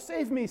his wife,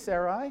 save me,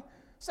 Sarai,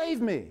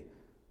 save me.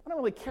 I don't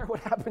really care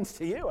what happens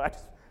to you.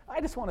 I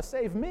just want to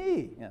save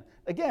me. Yeah.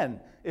 Again,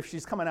 if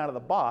she's coming out of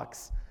the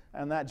box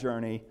on that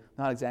journey,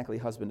 not exactly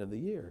husband of the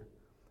year.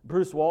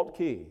 Bruce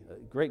Waltke, a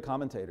great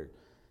commentator,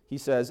 he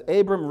says,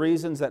 Abram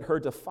reasons that her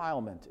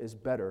defilement is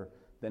better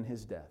than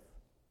his death.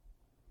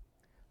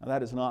 Now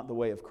that is not the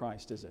way of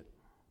Christ, is it?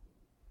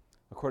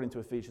 According to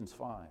Ephesians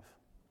 5,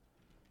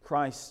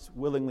 Christ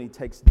willingly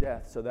takes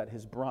death so that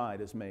his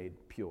bride is made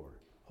pure,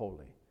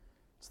 holy.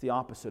 It's the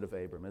opposite of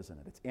Abram, isn't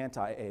it? It's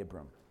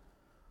anti-Abram.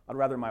 I'd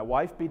rather my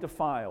wife be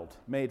defiled,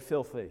 made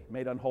filthy,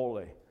 made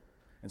unholy,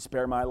 and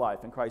spare my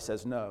life. And Christ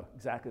says, no,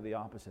 exactly the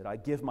opposite. I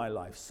give my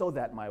life so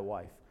that my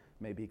wife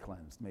may be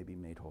cleansed, may be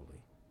made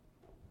holy.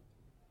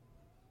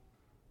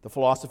 The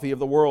philosophy of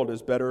the world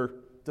is better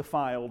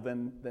defiled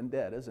than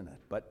dead, isn't it?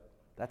 But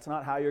that's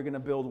not how you're going to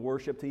build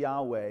worship to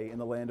Yahweh in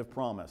the land of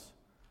promise.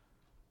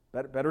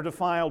 Better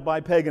defiled by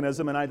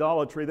paganism and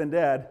idolatry than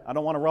dead. I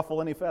don't want to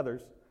ruffle any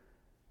feathers.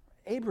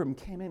 Abram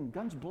came in,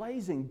 guns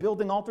blazing,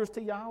 building altars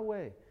to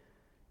Yahweh.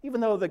 Even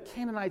though the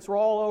Canaanites were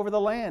all over the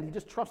land, he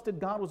just trusted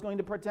God was going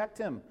to protect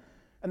him.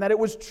 And that it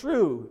was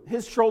true.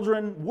 His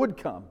children would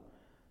come.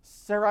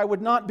 Sarai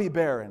would not be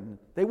barren.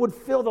 They would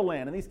fill the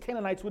land, and these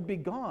Canaanites would be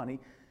gone.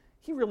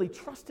 He really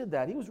trusted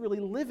that. He was really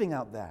living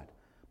out that.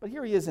 But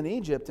here he is in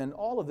Egypt, and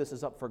all of this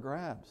is up for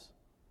grabs.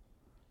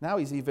 Now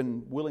he's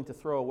even willing to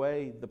throw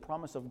away the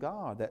promise of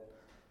God that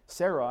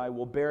Sarai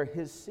will bear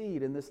his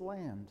seed in this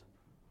land.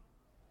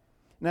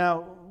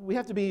 Now, we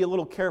have to be a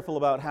little careful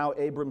about how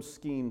Abram's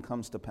scheme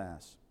comes to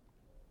pass.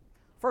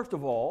 First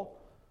of all,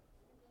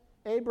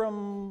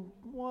 Abram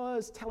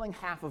was telling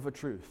half of a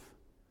truth.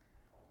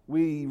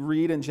 We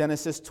read in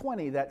Genesis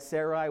 20 that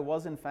Sarai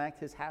was in fact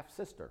his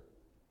half-sister.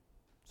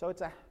 So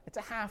it's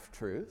a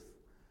half-truth.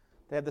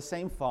 They had the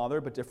same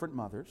father but different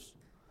mothers.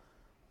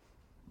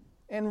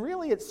 And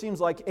really it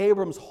seems like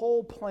Abram's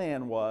whole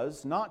plan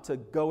was not to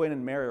go in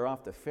and marry her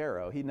off to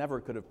Pharaoh. He never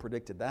could have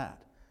predicted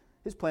that.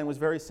 His plan was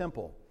very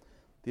simple.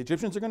 The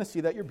Egyptians are going to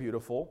see that you're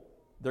beautiful.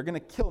 They're going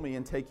to kill me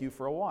and take you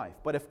for a wife.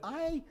 But if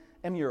I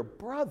am your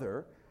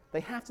brother,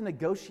 they have to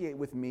negotiate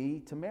with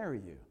me to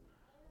marry you.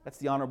 That's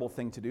the honorable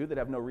thing to do. They'd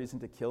have no reason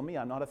to kill me.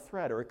 I'm not a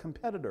threat or a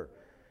competitor.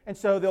 And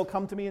so they'll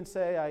come to me and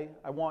say,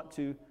 I want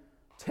to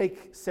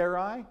take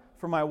Sarai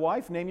for my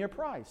wife, name your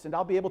price. And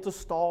I'll be able to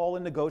stall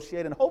and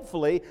negotiate, and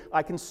hopefully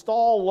I can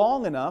stall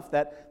long enough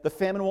that the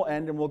famine will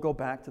end and we'll go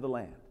back to the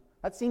land.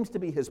 That seems to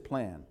be his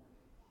plan.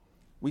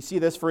 We see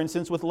this, for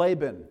instance, with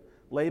Laban.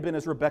 Laban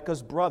is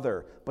Rebekah's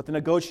brother, but the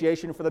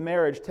negotiation for the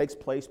marriage takes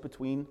place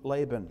between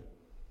Laban.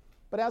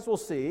 But as we'll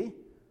see,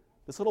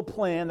 this little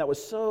plan that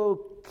was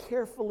so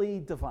carefully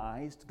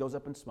devised goes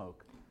up in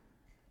smoke.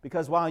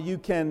 Because while you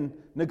can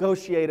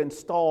negotiate and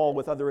stall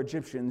with other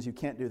Egyptians, you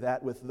can't do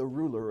that with the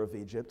ruler of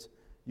Egypt.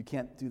 You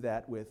can't do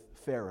that with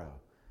Pharaoh.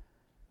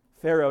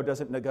 Pharaoh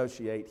doesn't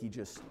negotiate, he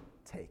just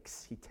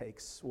takes. He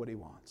takes what he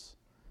wants.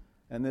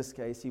 In this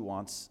case, he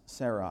wants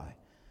Sarai.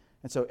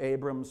 And so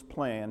Abram's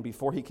plan,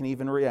 before he can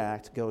even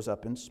react, goes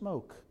up in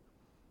smoke.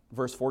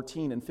 Verse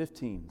 14 and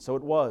 15. So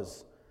it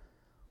was,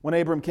 when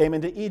Abram came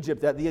into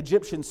Egypt, that the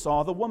Egyptians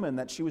saw the woman,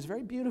 that she was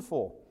very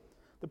beautiful.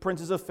 The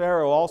princes of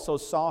Pharaoh also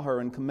saw her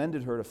and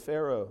commended her to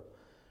Pharaoh.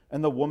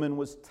 And the woman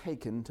was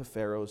taken to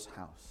Pharaoh's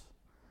house.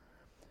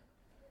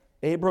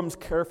 Abram's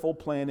careful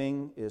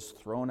planning is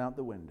thrown out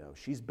the window.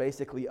 She's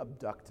basically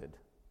abducted.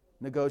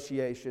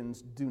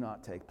 Negotiations do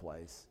not take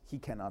place. He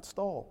cannot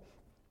stall.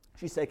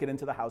 She's taken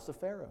into the house of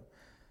Pharaoh.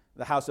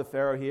 The house of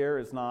Pharaoh here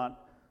is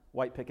not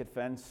white picket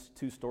fence,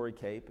 two-story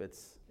cape.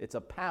 It's a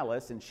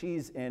palace, and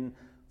she's in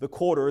the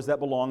quarters that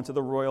belong to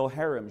the royal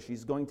harem.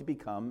 She's going to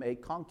become a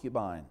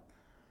concubine.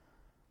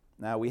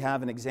 Now, we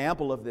have an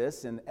example of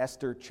this in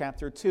Esther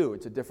chapter 2.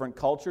 It's a different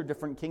culture,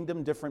 different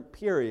kingdom, different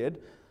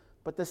period,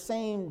 but the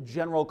same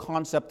general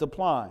concept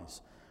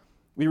applies.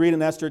 We read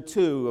in Esther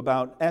 2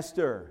 about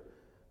Esther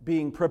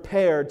being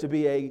prepared to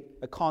be a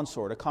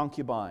consort, a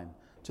concubine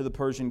to the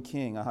Persian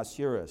king,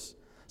 Ahasuerus.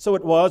 So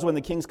it was, when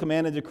the king's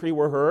command and decree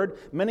were heard,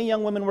 many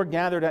young women were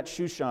gathered at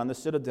Shushan, the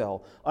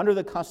citadel, under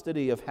the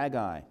custody of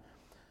Haggai.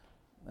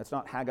 That's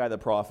not Haggai the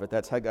prophet,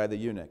 that's Haggai the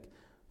eunuch.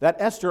 That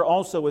Esther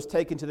also was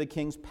taken to the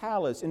king's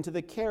palace, into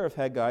the care of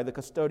Haggai, the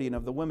custodian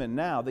of the women.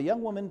 Now, the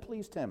young woman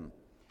pleased him,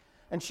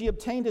 and she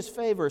obtained his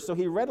favor, so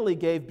he readily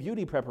gave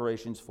beauty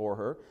preparations for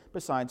her,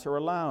 besides her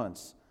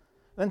allowance.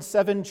 Then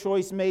 7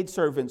 choice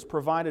maidservants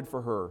provided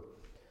for her,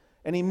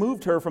 and he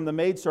moved her from the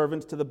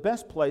maidservants to the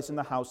best place in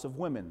the house of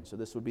women. So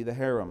this would be the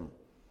harem.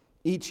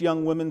 Each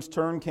young woman's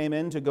turn came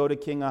in to go to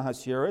King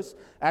Ahasuerus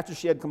after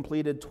she had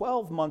completed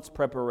 12 months'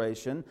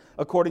 preparation,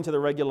 according to the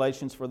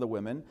regulations for the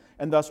women,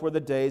 and thus were the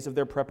days of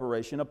their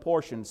preparation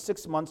apportioned: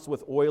 6 months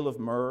with oil of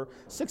myrrh,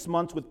 6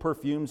 months with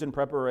perfumes and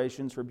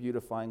preparations for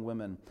beautifying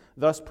women.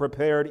 Thus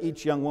prepared,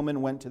 each young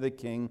woman went to the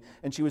king,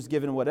 and she was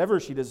given whatever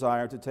she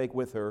desired to take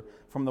with her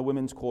from the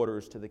women's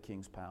quarters to the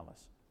king's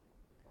palace.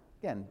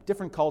 Again,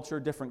 different culture,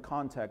 different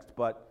context,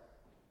 but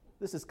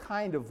this is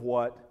kind of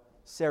what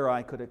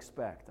Sarai could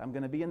expect. I'm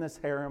going to be in this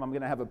harem. I'm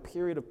going to have a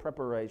period of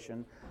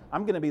preparation.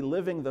 I'm going to be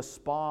living the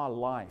spa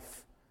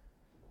life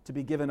to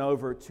be given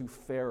over to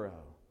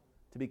Pharaoh,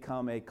 to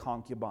become a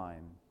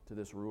concubine to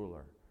this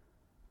ruler.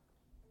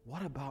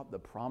 What about the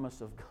promise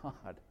of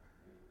God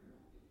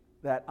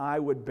that I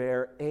would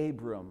bear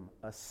Abram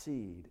a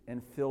seed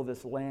and fill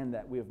this land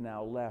that we have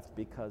now left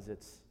because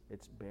it's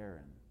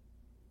barren?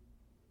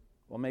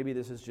 Well, maybe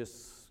this is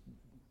just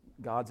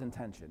God's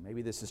intention.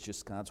 Maybe this is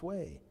just God's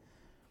way.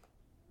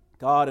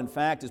 God, in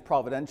fact, is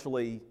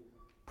providentially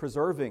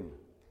preserving.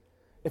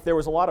 If there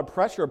was a lot of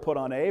pressure put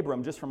on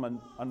Abram just from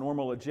a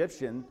normal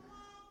Egyptian,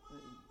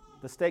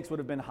 the stakes would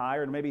have been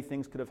higher and maybe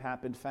things could have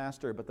happened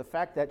faster. But the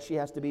fact that she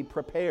has to be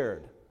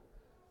prepared,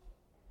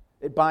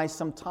 it buys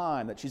some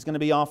time, that she's going to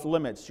be off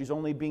limits. She's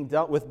only being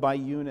dealt with by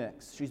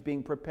eunuchs. She's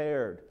being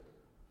prepared.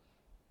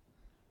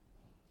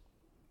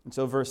 And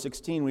so verse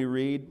 16 we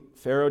read,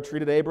 Pharaoh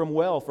treated Abram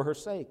well for her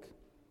sake.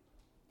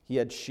 He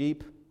had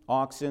sheep,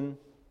 oxen,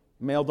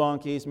 male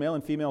donkeys, male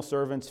and female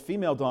servants,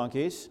 female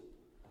donkeys,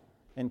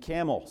 and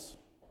camels.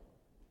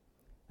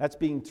 That's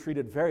being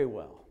treated very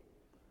well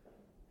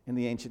in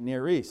the ancient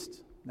Near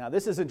East. Now,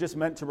 this isn't just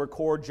meant to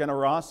record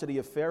generosity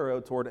of Pharaoh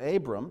toward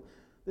Abram.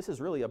 This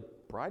is really a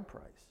bride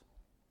price.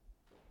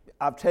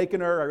 I've taken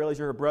her. I realize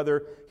you're her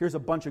brother. Here's a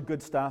bunch of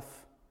good stuff.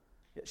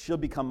 She'll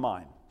become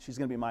mine. She's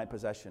going to be my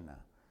possession now.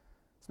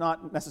 It's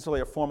not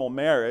necessarily a formal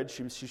marriage.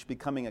 She's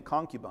becoming a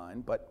concubine,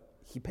 but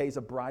he pays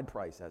a bride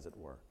price, as it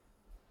were.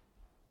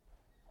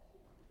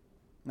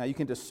 Now, you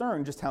can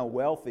discern just how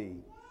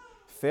wealthy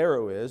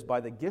Pharaoh is by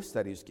the gifts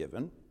that he's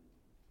given.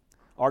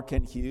 R.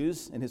 Kent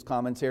Hughes, in his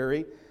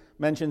commentary,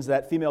 mentions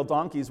that female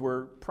donkeys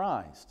were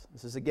prized.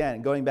 This is,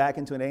 again, going back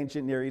into an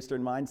ancient Near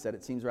Eastern mindset.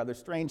 It seems rather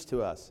strange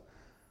to us.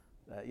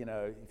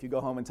 If you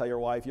go home and tell your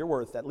wife, you're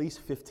worth at least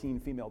 15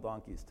 female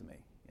donkeys to me.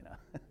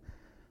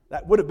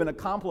 That would have been a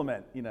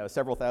compliment,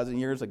 several thousand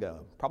years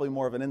ago. Probably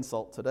more of an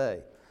insult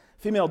today.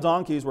 Female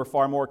donkeys were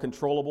far more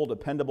controllable,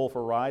 dependable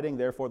for riding,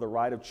 therefore the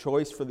ride of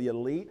choice for the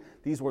elite.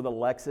 These were the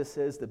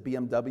Lexuses, the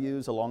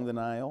BMWs along the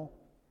Nile.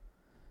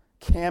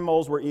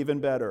 Camels were even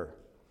better.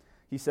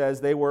 He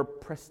says they were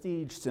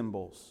prestige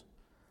symbols,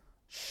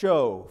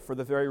 show for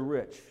the very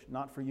rich,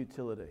 not for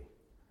utility.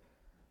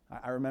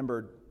 I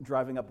remember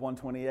driving up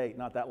 128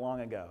 not that long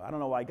ago. I don't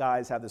know why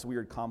guys have this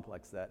weird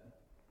complex that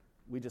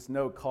we just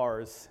know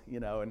cars,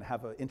 and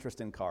have an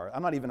interest in cars.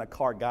 I'm not even a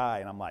car guy,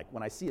 and I'm like,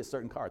 when I see a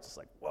certain car, it's just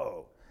like,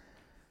 whoa.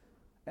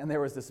 And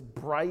there was this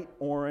bright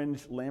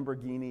orange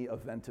Lamborghini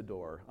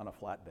Aventador on a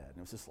flatbed. And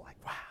it was just like,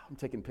 wow, I'm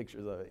taking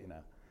pictures of it,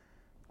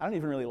 I don't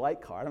even really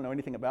like car. I don't know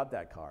anything about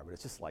that car, but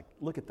it's just like,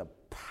 look at the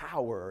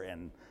power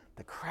and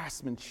the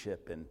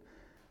craftsmanship and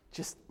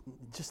just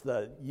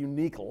the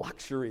unique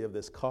luxury of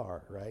this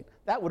car, right?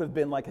 That would have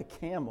been like a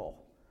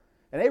camel.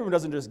 And Abram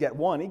doesn't just get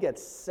one, he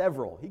gets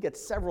several. He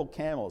gets several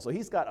camels. So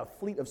he's got a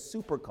fleet of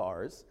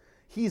supercars.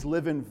 He's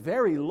living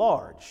very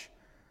large.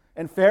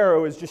 And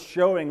Pharaoh is just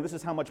showing, this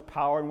is how much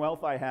power and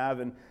wealth I have.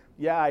 And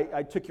yeah,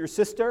 I took your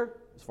sister,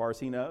 as far as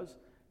he knows,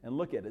 and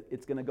look at it.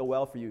 It's going to go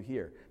well for you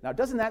here. Now,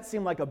 doesn't that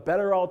seem like a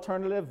better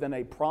alternative than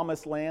a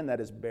promised land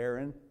that is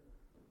barren?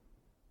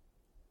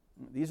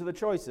 These are the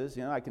choices.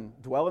 I can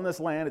dwell in this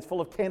land. It's full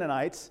of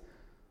Canaanites,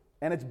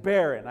 and it's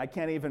barren. I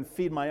can't even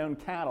feed my own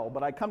cattle.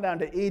 But I come down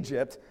to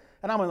Egypt,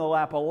 and I'm in the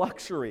lap of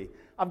luxury.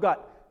 I've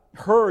got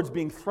herds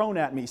being thrown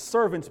at me,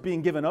 servants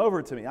being given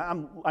over to me.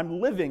 I'm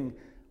living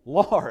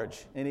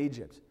large in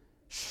Egypt.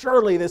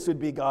 Surely this would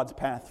be God's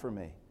path for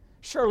me.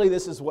 Surely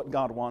this is what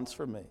God wants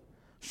for me.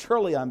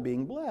 Surely I'm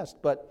being blessed.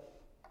 But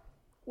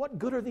what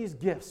good are these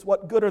gifts?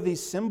 What good are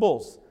these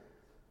symbols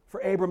for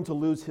Abram to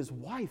lose his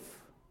wife?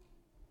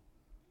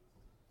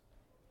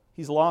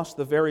 He's lost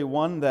the very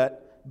one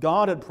that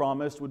God had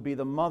promised would be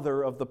the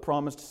mother of the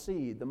promised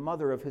seed, the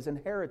mother of his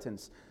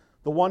inheritance,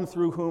 the one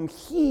through whom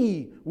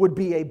he would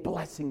be a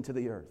blessing to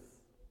the earth.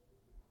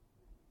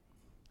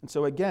 And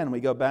so again, we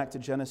go back to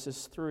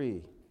Genesis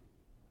 3,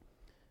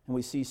 and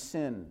we see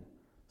sin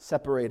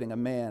separating a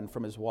man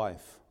from his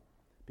wife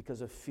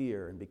because of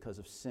fear and because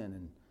of sin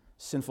and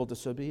sinful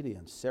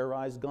disobedience.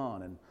 Sarai's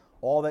gone, and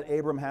all that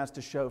Abram has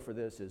to show for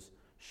this is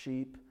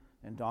sheep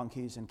and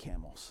donkeys and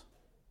camels.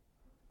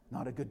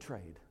 Not a good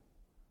trade.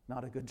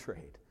 Not a good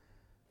trade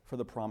for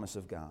the promise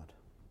of God.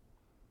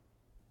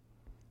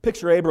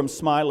 Picture Abram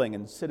smiling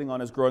and sitting on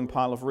his growing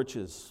pile of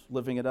riches,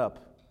 living it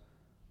up.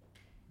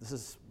 This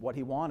is what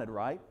he wanted,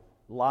 right?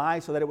 Lie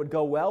so that it would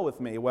go well with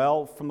me.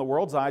 Well, from the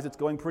world's eyes, it's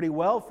going pretty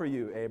well for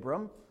you,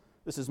 Abram.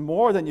 This is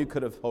more than you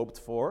could have hoped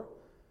for.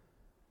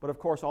 But of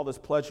course, all this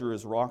pleasure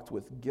is rocked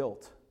with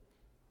guilt.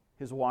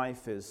 His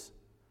wife is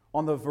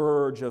on the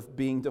verge of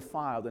being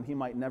defiled, and he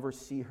might never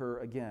see her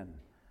again.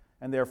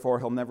 And therefore,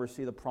 he'll never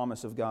see the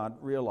promise of God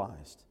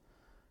realized.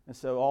 And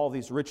so all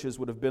these riches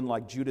would have been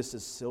like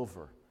Judas's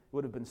silver. It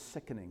would have been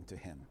sickening to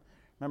him.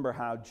 Remember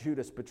how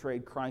Judas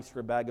betrayed Christ for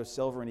a bag of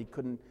silver, and he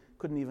couldn't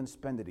even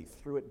spend it. He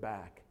threw it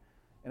back.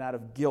 And out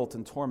of guilt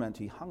and torment,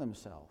 he hung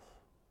himself.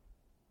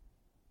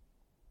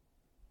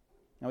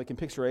 Now we can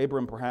picture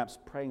Abram perhaps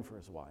praying for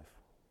his wife.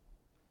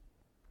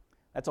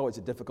 That's always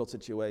a difficult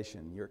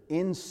situation. You're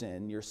in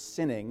sin, you're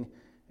sinning,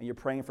 and you're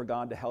praying for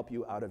God to help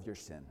you out of your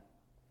sin.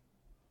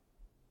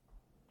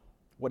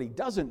 What he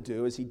doesn't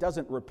do is he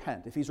doesn't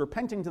repent. If he's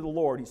repenting to the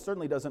Lord, he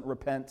certainly doesn't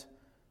repent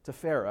to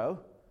Pharaoh.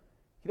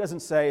 He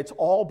doesn't say, it's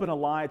all been a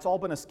lie, it's all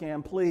been a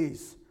scam,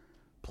 please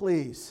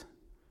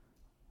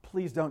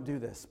don't do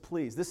this,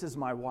 please. This is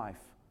my wife.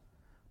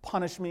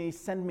 Punish me,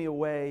 send me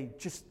away,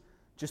 just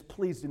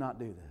please do not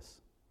do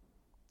this.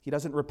 He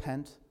doesn't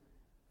repent.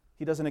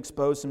 He doesn't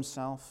expose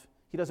himself.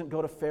 He doesn't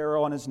go to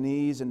Pharaoh on his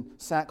knees in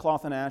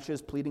sackcloth and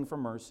ashes pleading for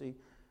mercy.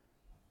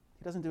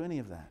 He doesn't do any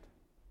of that.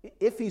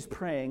 If he's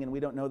praying, and we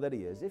don't know that he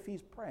is, if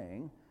he's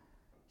praying,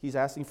 he's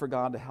asking for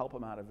God to help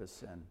him out of his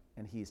sin,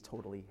 and he's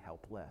totally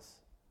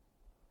helpless.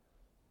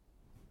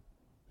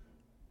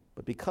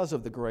 But because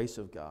of the grace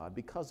of God,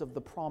 because of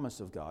the promise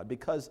of God,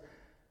 because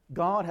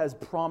God has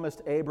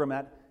promised Abram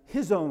at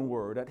his own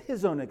word, at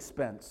his own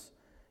expense,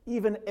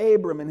 even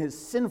Abram in his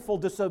sinful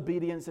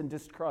disobedience and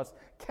distrust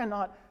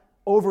cannot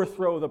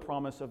overthrow the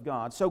promise of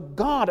God. So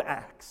God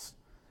acts.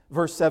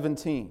 Verse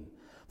 17.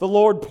 The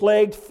Lord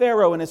plagued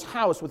Pharaoh and his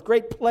house with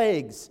great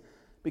plagues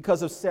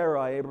because of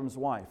Sarai, Abram's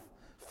wife.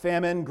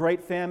 Famine,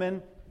 great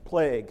famine,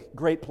 plague,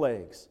 great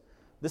plagues.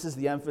 This is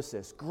the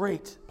emphasis.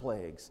 Great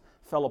plagues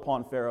fell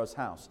upon Pharaoh's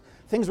house.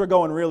 Things were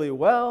going really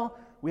well.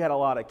 We had a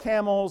lot of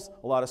camels,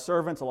 a lot of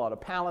servants, a lot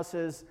of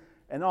palaces.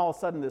 And all of a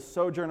sudden this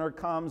sojourner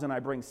comes and I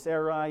bring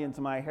Sarai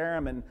into my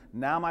harem and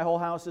now my whole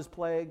house is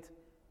plagued.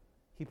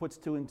 He puts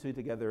two and two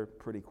together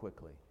pretty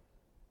quickly.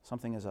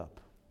 Something is up.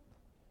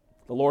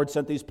 The Lord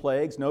sent these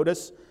plagues,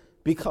 notice,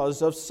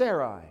 because of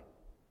Sarai. Isn't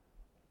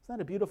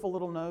that a beautiful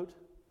little note?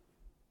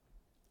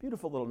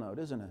 Beautiful little note,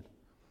 isn't it?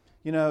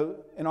 In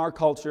our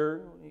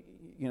culture,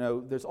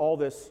 there's all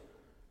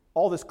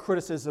this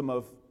criticism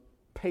of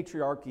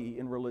patriarchy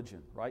in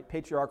religion, right?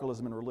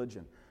 Patriarchalism in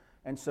religion.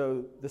 And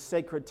so the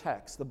sacred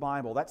text, the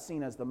Bible, that's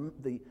seen as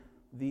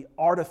the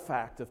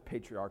artifact of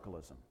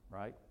patriarchalism,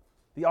 right?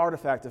 The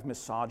artifact of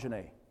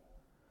misogyny.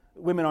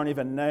 Women aren't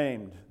even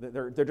named.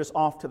 They're just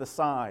off to the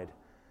side.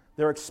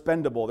 They're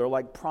expendable. They're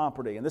like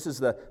property. And this is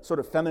the sort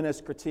of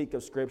feminist critique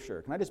of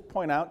Scripture. Can I just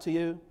point out to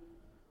you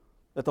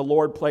that the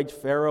Lord plagued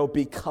Pharaoh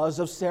because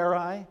of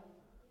Sarai?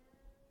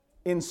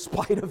 In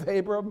spite of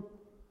Abram?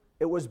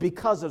 It was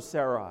because of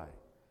Sarai.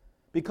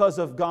 Because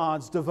of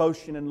God's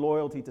devotion and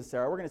loyalty to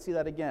Sarai. We're going to see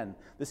that again.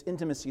 This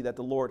intimacy that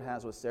the Lord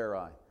has with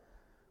Sarai.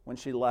 When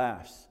she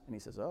laughs. And he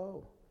says,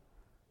 oh,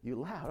 you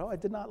laughed. Oh, I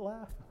did not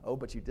laugh. Oh,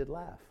 but you did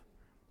laugh.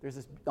 There's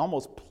this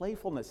almost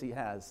playfulness he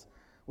has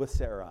with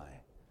Sarai.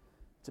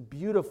 It's a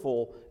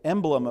beautiful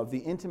emblem of the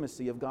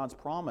intimacy of God's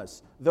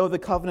promise. Though the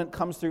covenant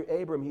comes through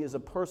Abram, he is a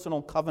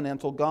personal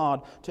covenantal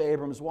God to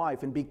Abram's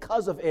wife. And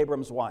because of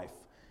Abram's wife,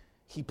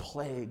 he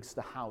plagues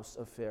the house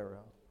of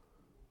Pharaoh.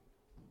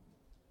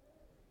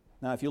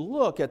 Now, if you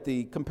look at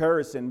the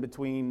comparison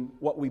between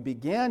what we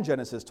began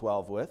Genesis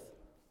 12 with,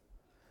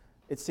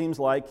 it seems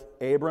like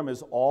Abram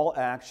is all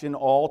action,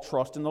 all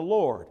trust in the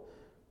Lord.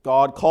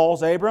 God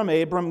calls Abram,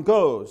 Abram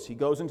goes. He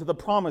goes into the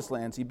promised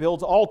lands. He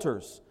builds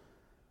altars.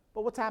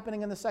 But what's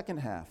happening in the second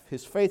half?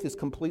 His faith is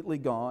completely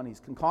gone.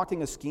 He's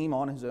concocting a scheme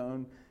on his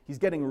own. He's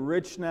getting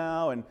rich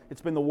now, and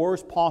it's been the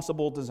worst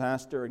possible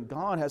disaster, and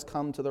God has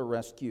come to the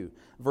rescue.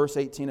 Verse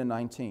 18 and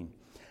 19.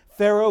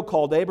 Pharaoh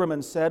called Abram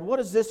and said, "What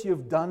is this you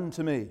have done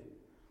to me?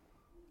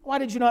 Why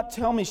did you not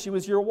tell me she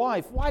was your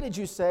wife? Why did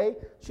you say,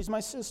 'She's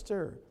my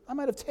sister'? I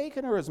might have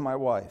taken her as my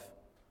wife.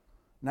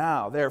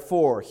 Now,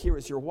 therefore, here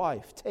is your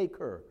wife. Take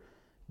her.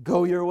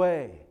 Go your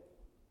way."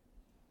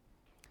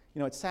 You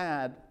know, it's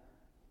sad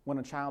when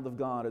a child of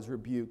God is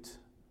rebuked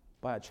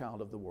by a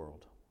child of the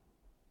world.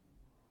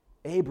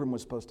 Abram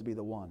was supposed to be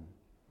the one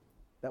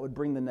that would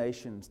bring the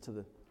nations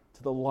to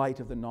the light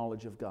of the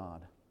knowledge of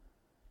God.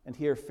 And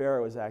here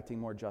Pharaoh is acting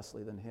more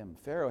justly than him.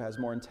 Pharaoh has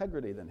more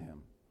integrity than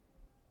him.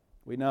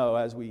 We know,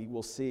 as we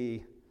will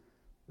see,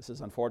 this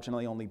is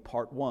unfortunately only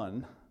part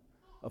one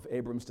of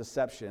Abram's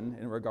deception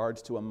in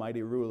regards to a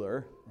mighty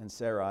ruler and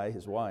Sarai,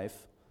 his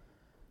wife.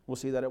 We'll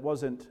see that it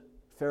wasn't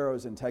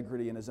Pharaoh's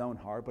integrity in his own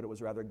heart, but it was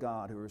rather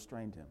God who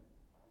restrained him.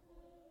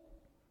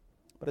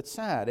 But it's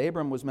sad.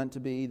 Abram was meant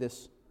to be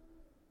this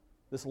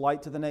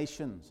light to the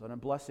nations and a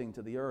blessing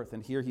to the earth.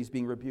 And here he's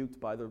being rebuked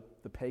by the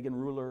pagan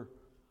ruler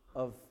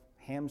of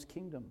Ham's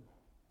kingdom.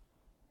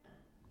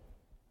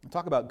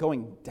 Talk about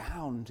going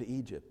down to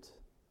Egypt.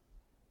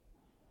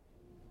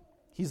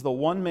 He's the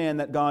one man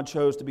that God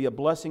chose to be a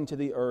blessing to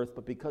the earth,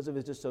 but because of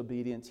his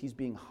disobedience, he's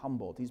being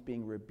humbled. He's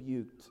being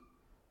rebuked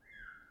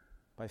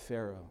by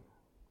Pharaoh.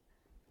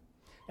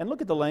 And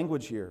look at the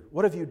language here.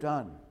 What have you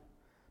done?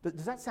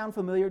 Does that sound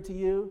familiar to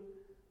you?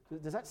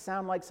 Does that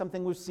sound like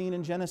something we've seen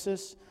in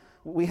Genesis?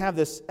 We have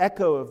this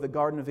echo of the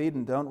Garden of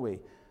Eden, don't we?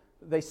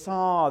 They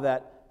saw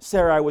that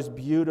Sarai was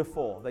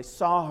beautiful. They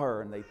saw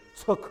her and they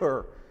took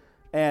her.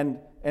 And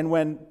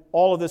when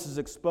all of this is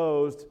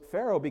exposed,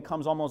 Pharaoh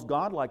becomes almost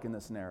godlike in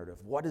this narrative.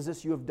 What is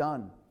this you have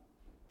done?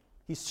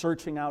 He's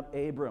searching out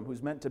Abram,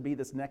 who's meant to be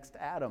this next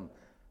Adam,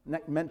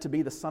 meant to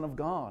be the son of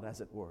God,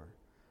 as it were.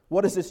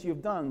 What is this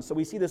you've done? So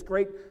we see this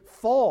great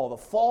fall, the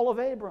fall of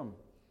Abram,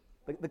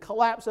 the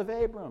collapse of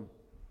Abram.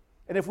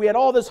 And if we had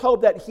all this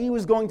hope that he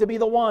was going to be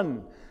the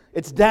one,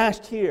 it's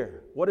dashed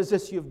here. What is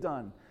this you've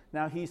done?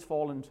 Now he's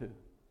fallen too.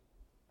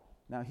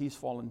 Now he's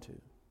fallen too.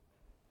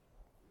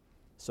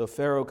 So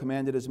Pharaoh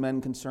commanded his men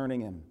concerning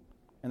him,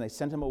 and they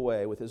sent him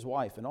away with his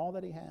wife and all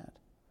that he had.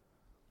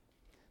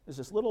 There's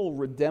this little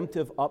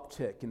redemptive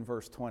uptick in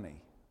verse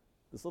 20,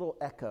 this little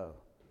echo.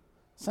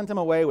 Sent him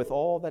away with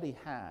all that he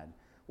had.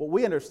 What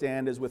we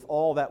understand is with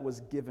all that was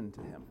given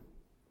to him.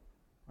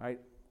 Right?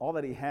 All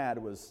that he had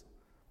was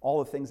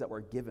all the things that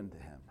were given to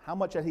him. How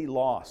much had he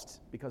lost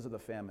because of the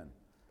famine?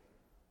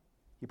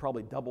 He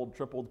probably doubled,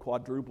 tripled,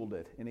 quadrupled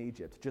it in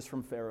Egypt just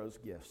from Pharaoh's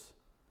gifts.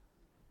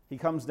 He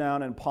comes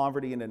down in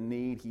poverty and in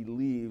need. He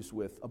leaves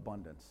with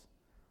abundance.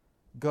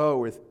 Go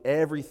with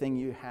everything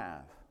you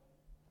have.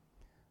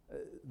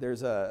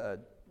 There's a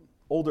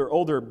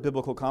older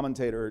biblical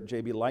commentator,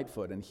 J.B.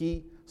 Lightfoot, and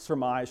he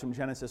surmised from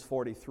Genesis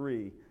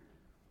 43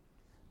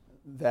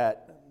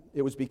 that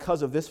it was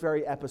because of this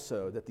very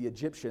episode that the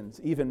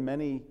Egyptians, even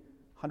many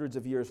hundreds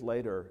of years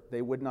later,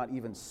 they would not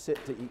even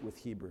sit to eat with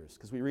Hebrews.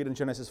 Because we read in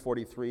Genesis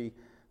 43,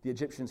 the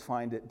Egyptians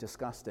find it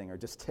disgusting or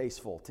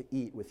distasteful to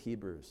eat with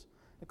Hebrews.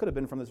 It could have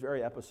been from this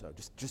very episode.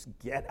 Just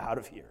get out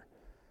of here.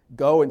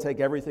 Go and take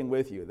everything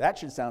with you. That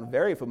should sound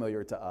very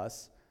familiar to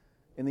us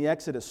in the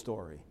Exodus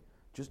story.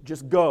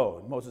 Just go.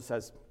 And Moses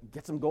says,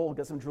 get some gold,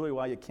 get some jewelry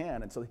while you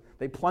can. And so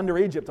they plunder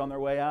Egypt on their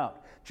way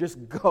out.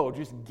 Just go.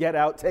 Just get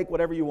out. Take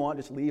whatever you want.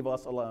 Just leave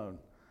us alone.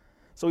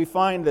 So we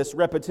find this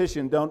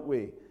repetition, don't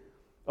we,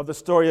 of the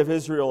story of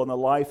Israel and the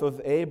life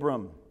of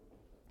Abram.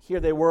 Here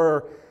they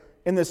were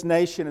in this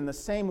nation. In the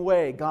same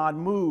way, God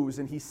moves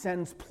and he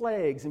sends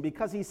plagues. And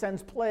because he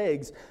sends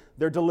plagues,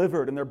 they're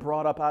delivered and they're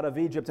brought up out of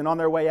Egypt. And on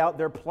their way out,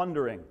 they're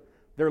plundering.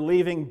 They're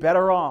leaving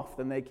better off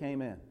than they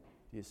came in.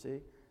 Do you see?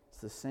 It's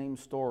the same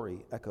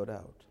story echoed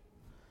out.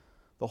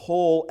 The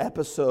whole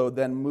episode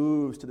then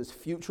moves to this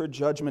future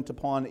judgment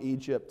upon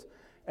Egypt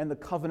and the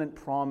covenant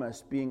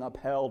promise being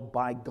upheld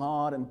by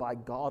God and by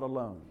God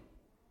alone.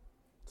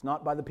 It's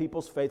not by the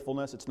people's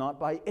faithfulness. It's not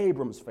by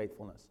Abram's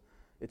faithfulness.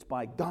 It's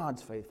by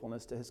God's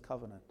faithfulness to his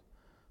covenant.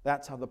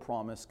 That's how the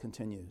promise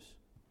continues.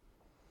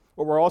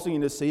 What we're also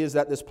going to see is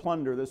that this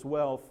plunder, this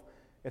wealth,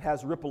 it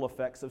has ripple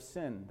effects of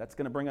sin. That's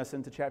going to bring us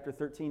into chapter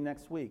 13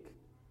 next week.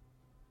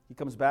 He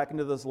comes back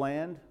into this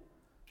land.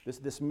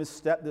 This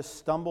misstep, this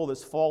stumble,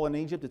 this fall in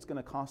Egypt, it's going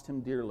to cost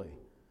him dearly.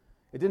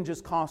 It didn't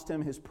just cost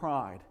him his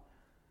pride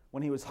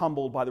when he was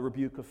humbled by the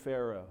rebuke of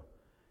Pharaoh.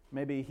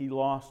 Maybe he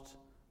lost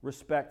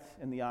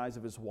respect in the eyes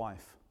of his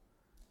wife.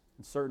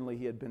 And certainly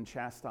he had been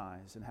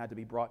chastised and had to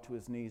be brought to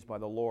his knees by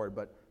the Lord.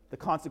 But the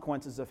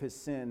consequences of his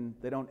sin,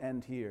 they don't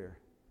end here.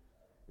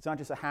 It's not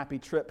just a happy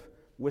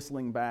trip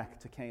whistling back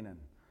to Canaan.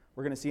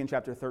 We're going to see in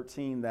chapter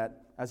 13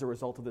 that as a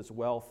result of this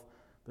wealth,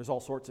 there's all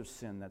sorts of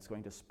sin that's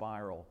going to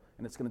spiral,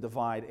 and it's going to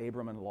divide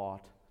Abram and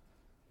Lot.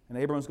 And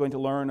Abram's going to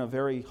learn a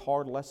very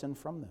hard lesson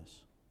from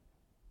this.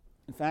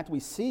 In fact, we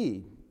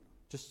see,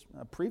 just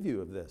a preview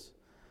of this,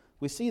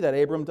 we see that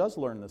Abram does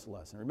learn this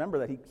lesson. Remember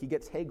that he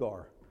gets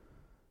Hagar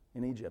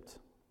in Egypt.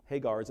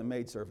 Hagar is a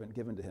maidservant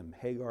given to him,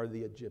 Hagar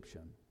the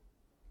Egyptian.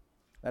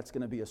 That's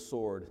going to be a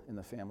sword in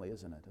the family,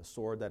 isn't it? A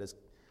sword that is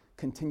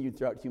continued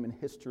throughout human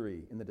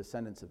history in the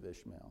descendants of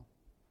Ishmael.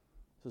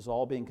 This is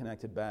all being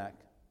connected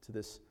back to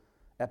this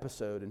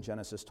episode in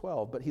Genesis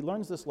 12. But he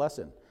learns this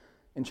lesson.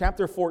 In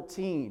chapter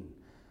 14,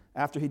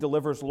 after he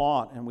delivers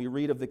Lot, and we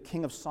read of the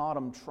king of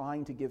Sodom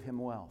trying to give him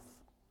wealth.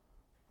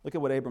 Look at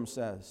what Abram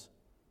says.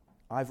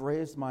 I've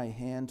raised my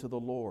hand to the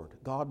Lord,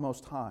 God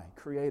Most High,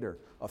 creator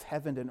of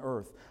heaven and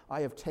earth.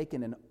 I have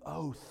taken an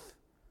oath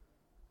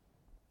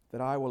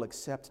that I will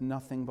accept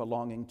nothing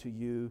belonging to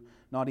you,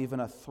 not even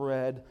a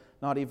thread,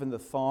 not even the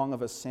thong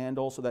of a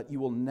sandal, so that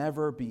you will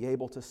never be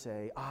able to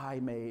say,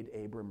 I made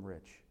Abram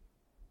rich.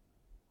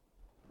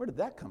 Where did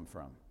that come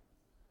from?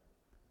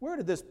 Where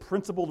did this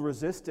principled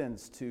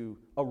resistance to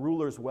a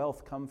ruler's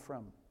wealth come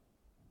from?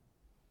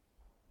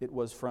 It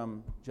was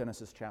from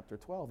Genesis chapter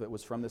 12. It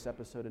was from this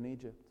episode in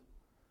Egypt.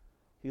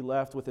 He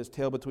left with his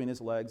tail between his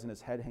legs and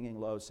his head hanging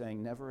low,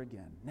 saying, never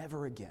again,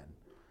 never again,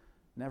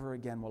 never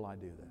again will I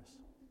do this.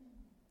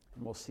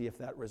 And we'll see if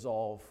that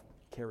resolve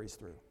carries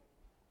through.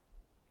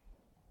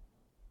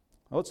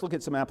 Well, let's look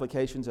at some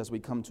applications as we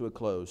come to a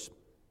close.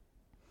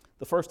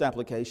 The first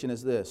application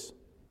is this.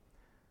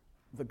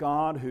 The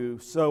God who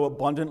so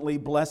abundantly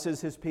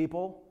blesses his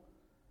people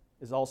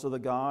is also the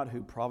God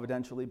who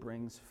providentially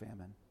brings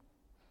famine.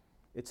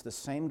 It's the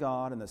same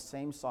God and the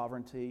same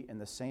sovereignty and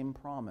the same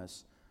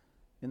promise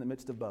in the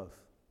midst of both.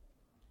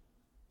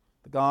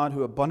 The God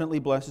who abundantly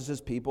blesses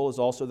his people is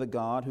also the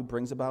God who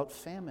brings about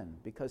famine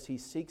because he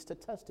seeks to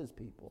test his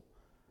people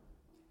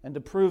and to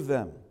prove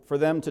them, for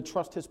them to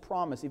trust his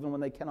promise even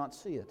when they cannot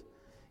see it.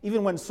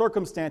 Even when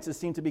circumstances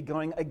seem to be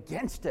going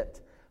against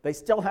it, they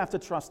still have to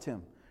trust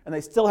him. And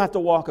they still have to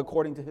walk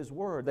according to his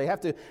word. They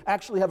have to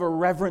actually have a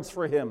reverence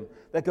for him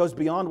that goes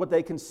beyond what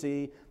they can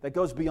see, that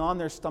goes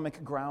beyond their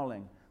stomach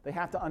growling. They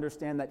have to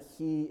understand that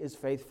he is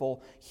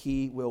faithful,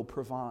 he will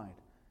provide.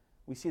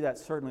 We see that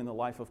certainly in the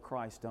life of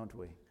Christ, don't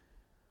we?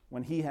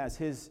 When he has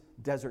his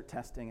desert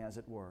testing, as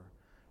it were,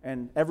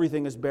 and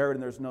everything is buried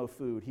and there's no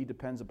food, he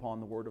depends upon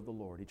the word of the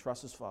Lord. He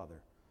trusts his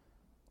Father.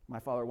 My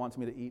Father wants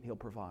me to eat, he'll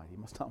provide. He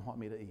must not want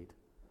me to eat.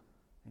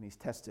 And he's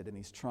tested and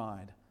he's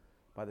tried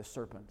by the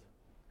serpent,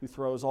 who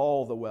throws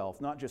all the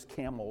wealth, not just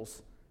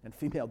camels and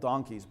female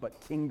donkeys, but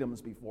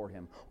kingdoms before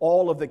him.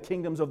 All of the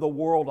kingdoms of the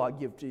world I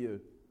give to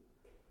you.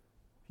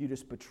 If you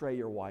just betray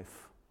your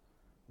wife,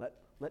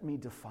 let me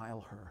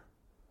defile her.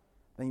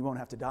 Then you won't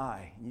have to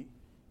die.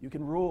 You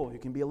can rule. You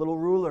can be a little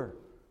ruler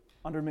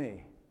under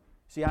me.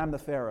 See, I'm the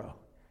Pharaoh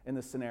in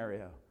this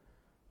scenario.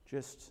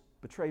 Just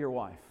betray your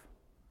wife.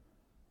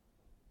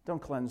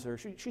 Don't cleanse her.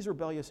 She's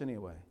rebellious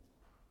anyway.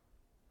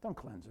 Don't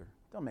cleanse her.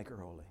 Don't make her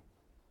holy.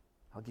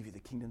 I'll give you the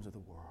kingdoms of the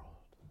world.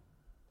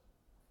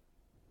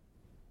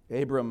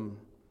 Abram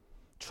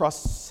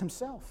trusts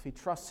himself. He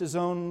trusts his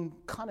own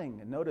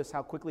cunning. And notice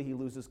how quickly he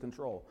loses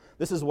control.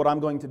 This is what I'm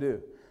going to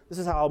do. This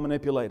is how I'll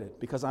manipulate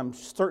it, because I'm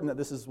certain that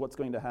this is what's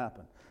going to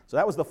happen. So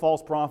that was the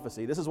false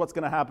prophecy. This is what's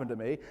going to happen to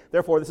me.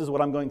 Therefore, this is what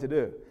I'm going to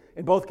do.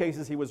 In both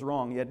cases, he was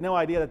wrong. He had no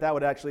idea that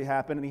would actually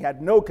happen, and he had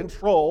no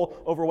control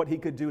over what he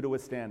could do to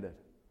withstand it.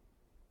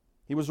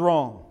 He was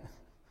wrong.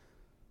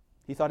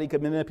 He thought he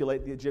could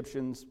manipulate the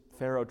Egyptians.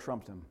 Pharaoh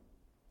trumped him.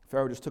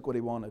 Pharaoh just took what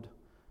he wanted.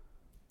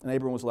 And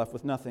Abram was left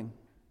with nothing.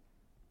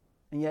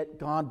 And yet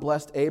God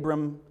blessed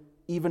Abram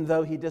even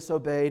though he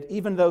disobeyed,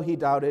 even though he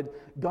doubted.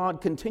 God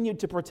continued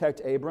to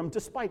protect Abram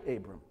despite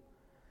Abram.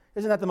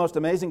 Isn't that the most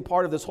amazing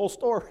part of this whole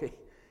story?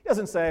 He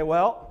doesn't say,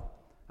 well,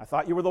 I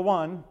thought you were the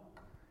one.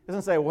 He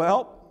doesn't say,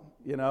 well,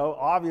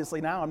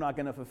 obviously now I'm not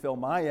going to fulfill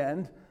my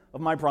end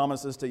of my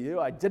promises to you.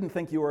 I didn't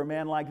think you were a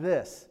man like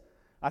this.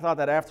 I thought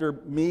that after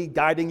me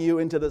guiding you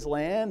into this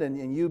land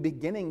and you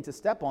beginning to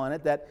step on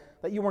it, that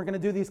you weren't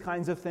going to do these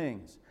kinds of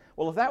things.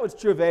 Well, if that was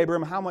true of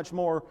Abram, how much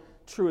more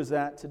true is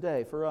that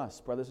today for us,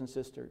 brothers and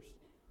sisters?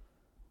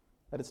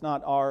 That it's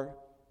not our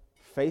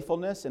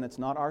faithfulness and it's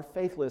not our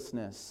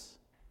faithlessness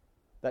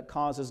that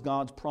causes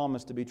God's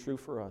promise to be true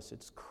for us.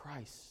 It's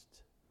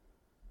Christ.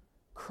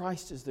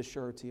 Christ is the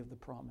surety of the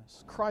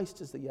promise. Christ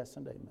is the yes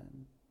and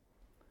amen.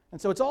 And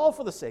so it's all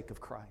for the sake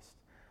of Christ.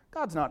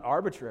 God's not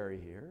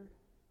arbitrary here.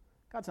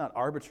 God's not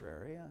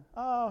arbitrary.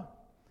 Oh,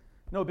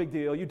 no big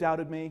deal. You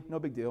doubted me. No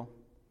big deal.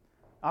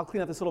 I'll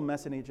clean up this little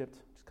mess in Egypt.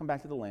 Just come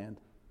back to the land.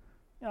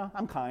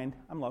 I'm kind.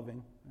 I'm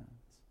loving.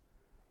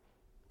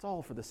 It's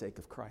all for the sake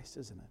of Christ,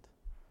 isn't it?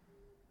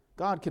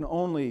 God can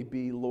only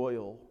be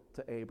loyal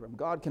to Abram.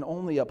 God can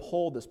only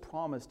uphold this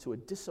promise to a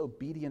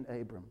disobedient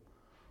Abram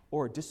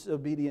or a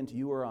disobedient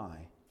you or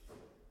I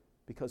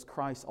because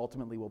Christ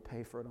ultimately will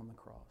pay for it on the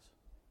cross.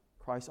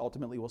 Christ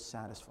ultimately will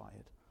satisfy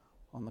it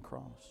on the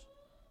cross.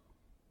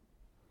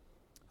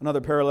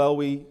 Another parallel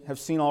we have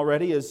seen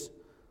already is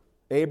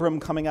Abram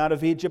coming out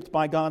of Egypt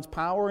by God's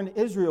power and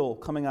Israel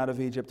coming out of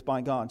Egypt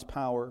by God's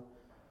power.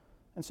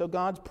 And so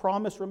God's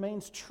promise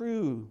remains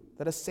true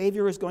that a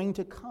Savior is going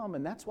to come,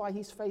 and that's why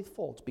He's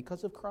faithful. It's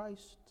because of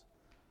Christ.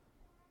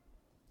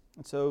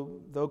 And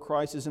so, though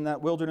Christ is in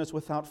that wilderness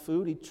without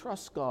food, He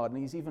trusts God, and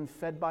He's even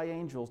fed by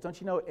angels. Don't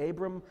you know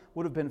Abram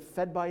would have been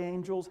fed by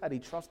angels had he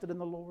trusted in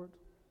the Lord?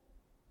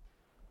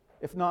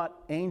 If not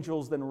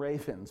angels, then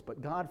ravens,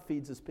 but God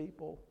feeds His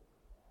people.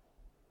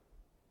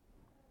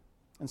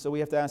 And so we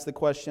have to ask the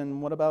question,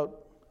 what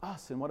about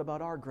us, and what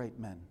about our great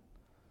men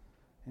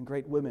and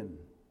great women,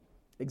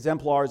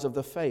 exemplars of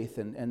the faith,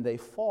 and they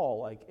fall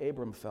like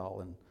Abram fell,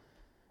 and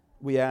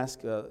we ask,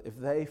 if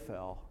they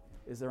fell,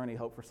 is there any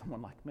hope for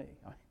someone like me?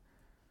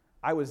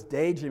 I was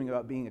daydreaming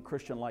about being a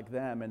Christian like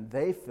them, and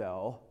they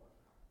fell,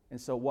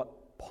 and so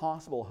what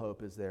possible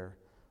hope is there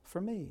for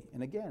me?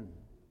 And again,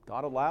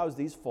 God allows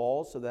these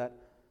falls so that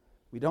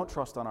we don't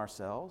trust on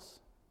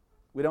ourselves.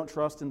 We don't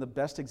trust in the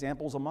best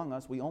examples among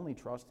us. We only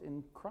trust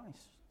in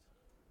Christ.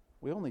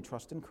 We only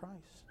trust in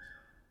Christ.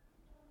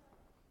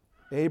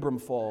 Abram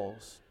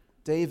falls.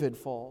 David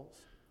falls.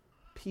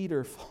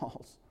 Peter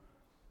falls.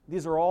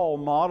 These are all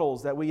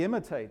models that we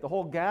imitate. The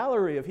whole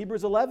gallery of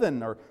Hebrews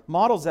 11 are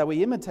models that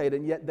we imitate,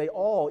 and yet they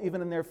all,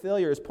 even in their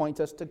failures, point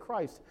us to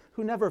Christ,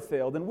 who never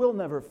failed and will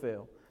never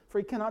fail, for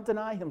He cannot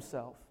deny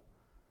Himself.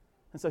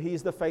 And so He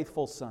is the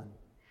faithful Son.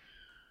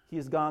 He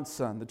is God's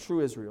Son, the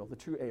true Israel, the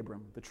true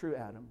Abram, the true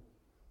Adam.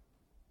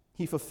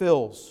 He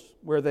fulfills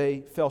where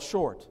they fell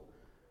short.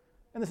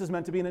 And this is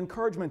meant to be an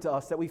encouragement to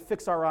us that we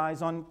fix our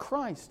eyes on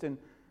Christ. And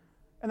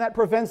that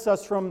prevents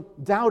us from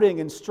doubting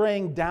and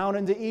straying down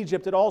into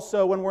Egypt. It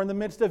also, when we're in the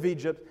midst of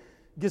Egypt,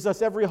 gives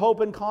us every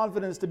hope and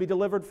confidence to be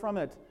delivered from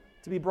it,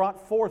 to be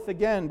brought forth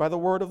again by the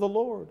word of the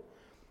Lord.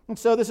 And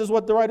so this is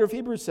what the writer of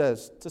Hebrews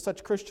says to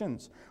such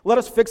Christians. Let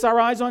us fix our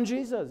eyes on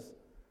Jesus,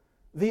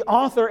 the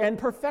author and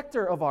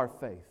perfecter of our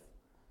faith.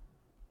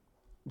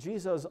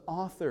 Jesus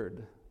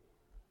authored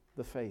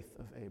the faith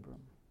of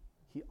Abram.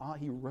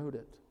 He wrote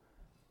it.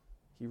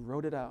 He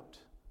wrote it out.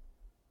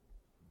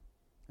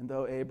 And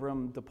though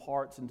Abram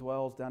departs and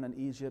dwells down in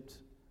Egypt,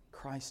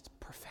 Christ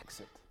perfects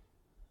it.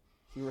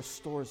 He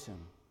restores him.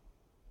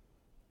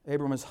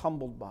 Abram is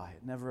humbled by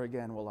it. Never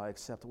again will I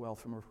accept wealth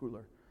from a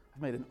ruler.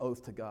 I've made an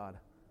oath to God.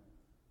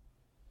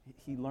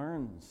 He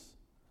learns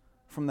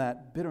from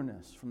that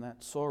bitterness, from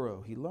that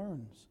sorrow. He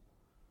learns.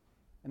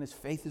 And his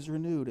faith is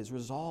renewed. His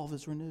resolve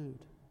is renewed.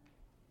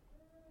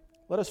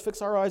 Let us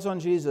fix our eyes on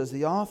Jesus,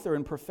 the author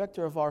and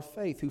perfecter of our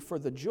faith, who for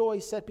the joy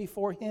set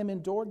before Him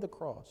endured the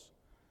cross,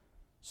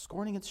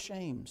 scorning its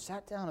shame,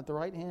 sat down at the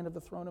right hand of the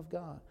throne of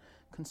God.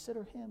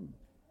 Consider Him,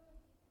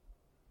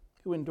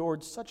 who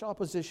endured such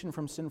opposition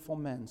from sinful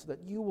men, so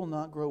that you will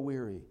not grow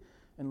weary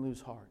and lose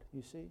heart.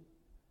 You see,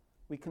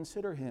 we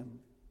consider Him,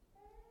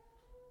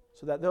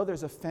 so that though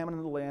there's a famine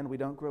in the land, we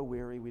don't grow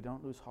weary, we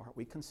don't lose heart.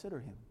 We consider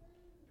Him.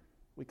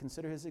 We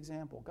consider His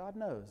example. God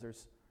knows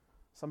there's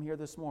some here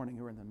this morning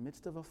who are in the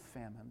midst of a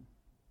famine,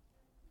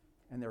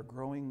 and they're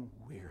growing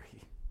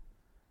weary,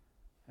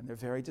 and they're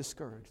very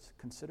discouraged.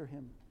 Consider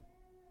Him.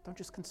 Don't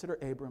just consider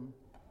Abram.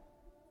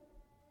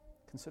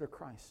 Consider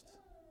Christ.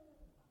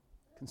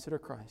 Consider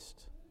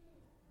Christ,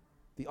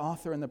 the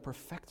author and the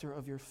perfecter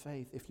of your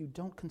faith. If you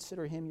don't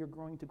consider Him, you're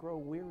going to grow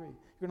weary.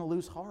 You're going to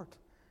lose heart.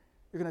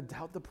 You're going to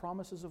doubt the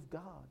promises of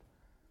God.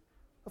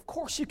 Of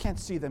course you can't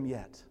see them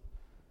yet.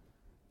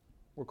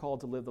 We're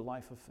called to live the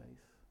life of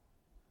faith.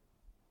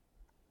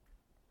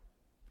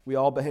 We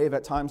all behave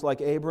at times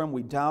like Abram.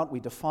 We doubt, we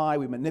defy,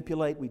 we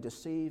manipulate, we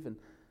deceive. And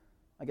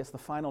I guess the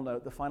final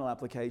note, the final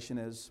application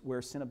is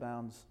where sin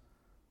abounds,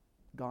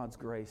 God's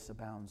grace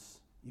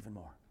abounds even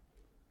more.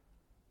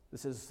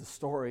 This is the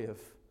story of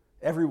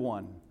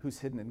everyone who's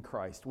hidden in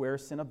Christ. Where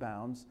sin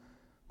abounds,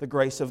 the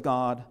grace of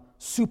God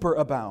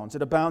superabounds.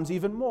 It abounds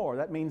even more.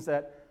 That means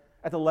that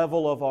at the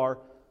level of our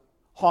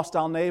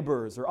hostile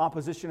neighbors or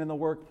opposition in the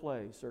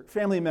workplace or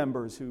family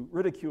members who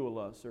ridicule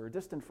us or are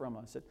distant from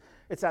us,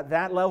 it's at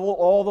that level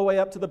all the way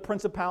up to the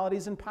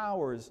principalities and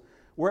powers.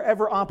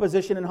 Wherever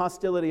opposition and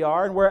hostility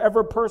are and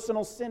wherever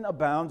personal sin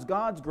abounds,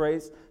 God's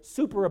grace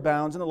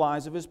superabounds in the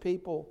lives of His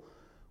people.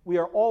 We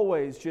are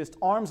always just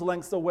arm's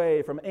lengths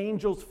away from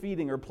angels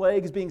feeding or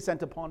plagues being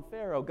sent upon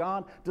Pharaoh.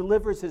 God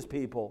delivers His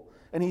people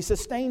and He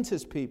sustains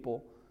His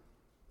people.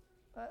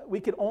 We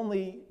can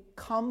only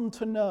come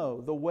to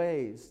know the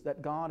ways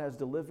that God has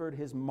delivered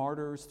His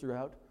martyrs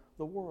throughout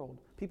the world.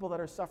 People that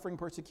are suffering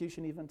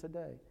persecution even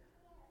today.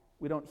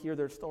 We don't hear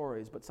their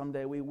stories, but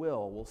someday we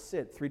will. We'll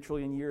sit 3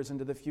 trillion years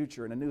into the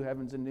future in a new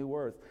heavens and new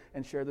earth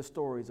and share the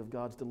stories of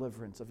God's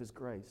deliverance, of His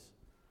grace,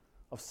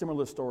 of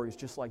similar stories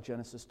just like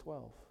Genesis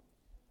 12.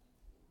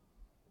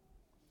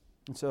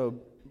 And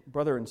so,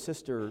 brother and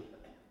sister,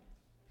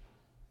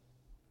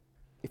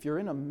 if you're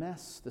in a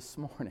mess this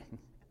morning,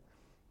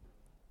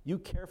 you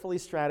carefully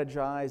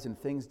strategized and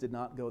things did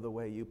not go the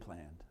way you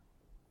planned.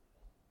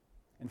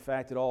 In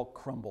fact, it all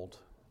crumbled.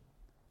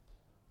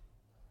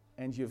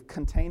 And you've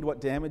contained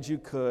what damage you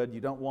could. You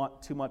don't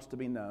want too much to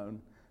be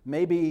known.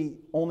 Maybe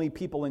only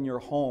people in your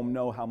home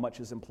know how much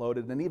is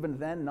imploded, and even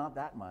then, not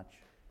that much.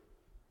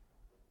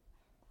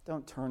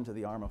 Don't turn to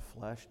the arm of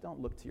flesh. Don't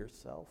look to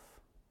yourself.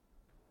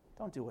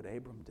 Don't do what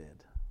Abram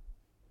did.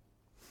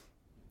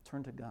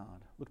 Turn to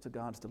God. Look to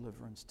God's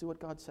deliverance. Do what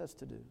God says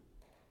to do.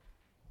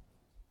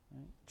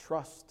 Right?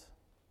 Trust.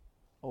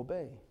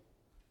 Obey.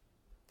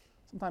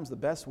 Sometimes the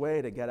best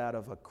way to get out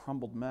of a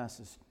crumbled mess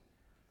is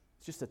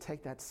just to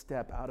take that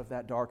step out of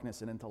that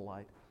darkness and into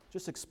light.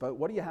 Just expose.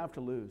 What do you have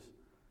to lose?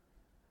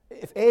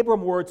 If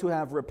Abram were to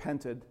have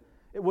repented,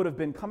 it would have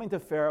been coming to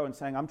Pharaoh and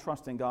saying, I'm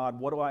trusting God.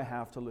 What do I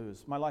have to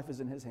lose? My life is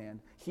in his hand.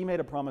 He made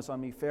a promise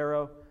on me.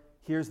 Pharaoh,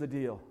 here's the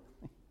deal.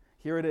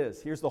 Here it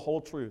is. Here's the whole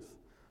truth.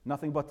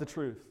 Nothing but the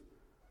truth.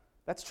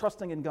 That's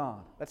trusting in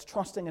God. That's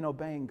trusting and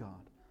obeying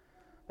God.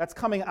 That's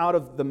coming out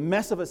of the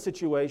mess of a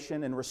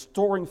situation and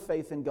restoring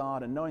faith in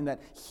God and knowing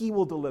that He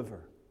will deliver.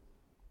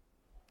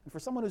 And for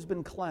someone who's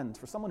been cleansed,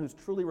 for someone who's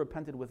truly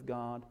repented with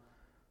God,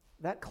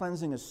 that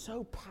cleansing is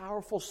so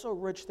powerful, so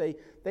rich, they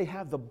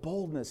have the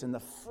boldness and the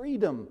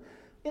freedom,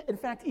 in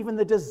fact, even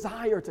the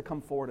desire to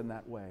come forward in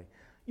that way.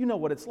 You know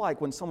what it's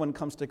like when someone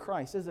comes to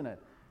Christ, isn't it?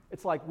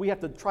 It's like we have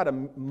to try to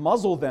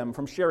muzzle them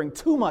from sharing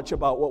too much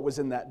about what was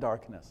in that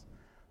darkness.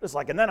 It's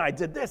like, and then I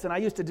did this, and I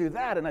used to do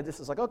that, and I just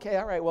was like, okay,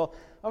 all right, well,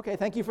 okay,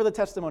 thank you for the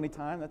testimony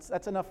time.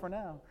 That's enough for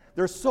now.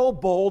 They're so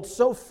bold,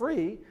 so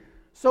free,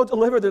 so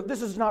delivered that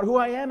this is not who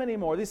I am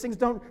anymore. These things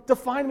don't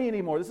define me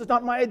anymore. This is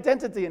not my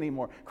identity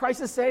anymore. Christ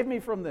has saved me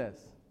from this.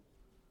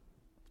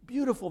 It's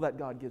beautiful that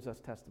God gives us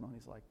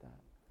testimonies like that.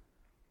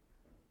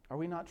 Are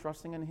we not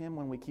trusting in Him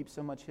when we keep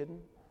so much hidden?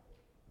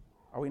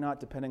 Are we not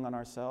depending on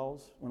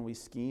ourselves when we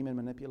scheme and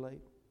manipulate?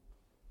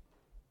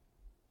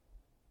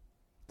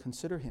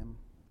 Consider Him.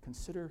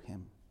 Consider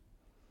Him.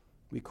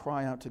 We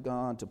cry out to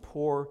God to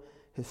pour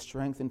His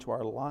strength into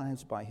our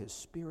lives by His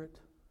Spirit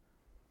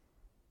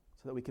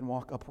so that we can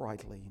walk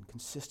uprightly and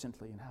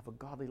consistently and have a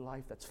godly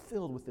life that's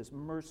filled with this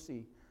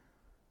mercy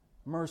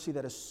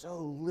that is so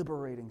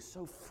liberating,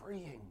 so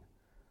freeing.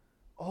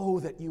 Oh,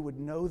 that you would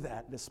know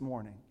that this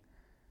morning,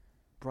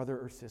 brother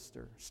or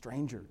sister,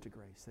 stranger to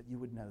grace, that you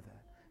would know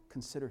that.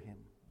 Consider Him.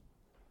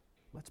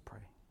 Let's pray.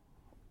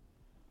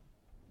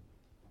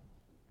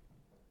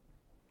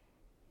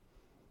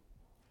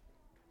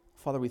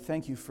 Father, we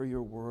thank You for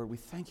Your word. We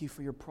thank You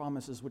for Your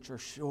promises, which are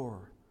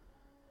sure,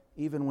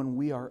 even when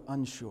we are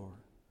unsure,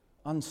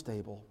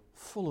 unstable,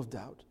 full of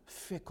doubt,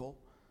 fickle,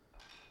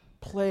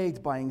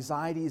 plagued by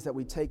anxieties that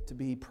we take to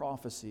be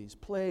prophecies,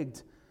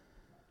 plagued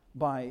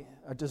by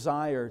a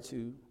desire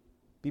to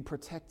be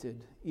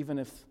protected, even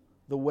if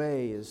the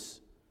way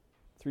is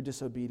through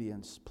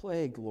disobedience,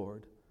 plagued,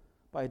 Lord,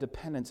 by a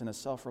dependence and a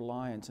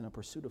self-reliance and a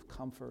pursuit of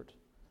comfort,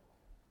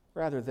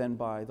 rather than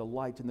by the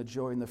light and the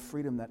joy and the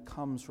freedom that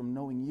comes from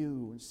knowing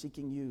You and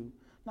seeking You.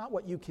 Not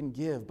what You can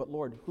give, but,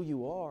 Lord, who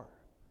You are.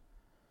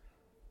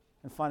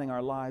 And finding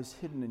our lives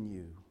hidden in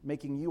You,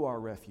 making You our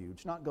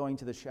refuge, not going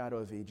to the shadow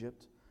of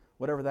Egypt,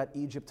 whatever that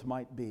Egypt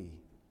might be.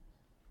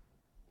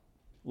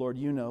 Lord,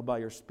 You know by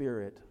Your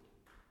Spirit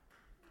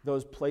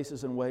those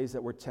places and ways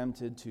that we're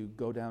tempted to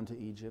go down to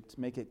Egypt.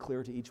 Make it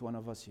clear to each one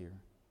of us here.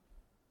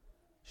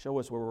 Show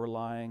us where we're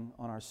relying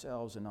on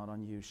ourselves and not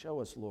on You.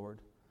 Show us,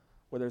 Lord,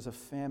 where there's a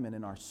famine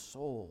in our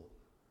soul.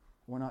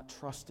 We're not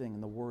trusting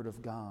in the Word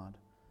of God.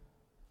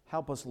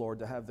 Help us, Lord,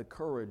 to have the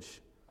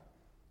courage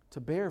to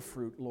bear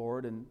fruit,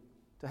 Lord, and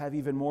to have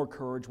even more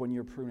courage when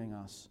You're pruning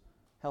us.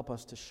 Help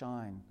us to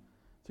shine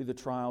through the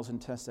trials and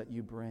tests that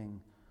You bring,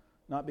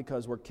 not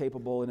because we're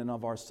capable in and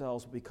of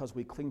ourselves, but because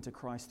we cling to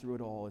Christ through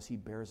it all as He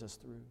bears us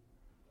through.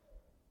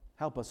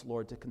 Help us,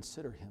 Lord, to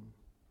consider Him.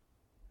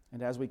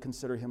 And as we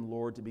consider Him,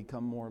 Lord, to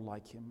become more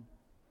like Him.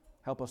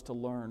 Help us to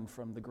learn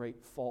from the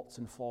great faults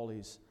and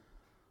follies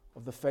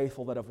of the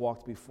faithful that have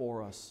walked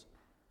before us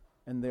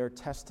and their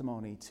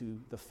testimony to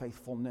the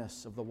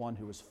faithfulness of the one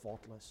who is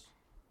faultless.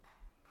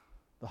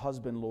 The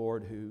husband,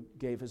 Lord, who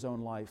gave his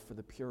own life for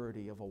the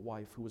purity of a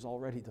wife who was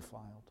already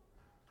defiled,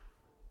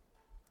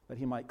 that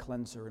He might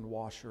cleanse her and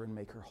wash her and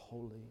make her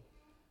holy.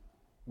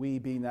 We,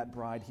 being that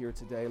bride here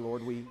today,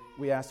 Lord,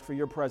 we ask for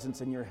Your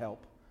presence and Your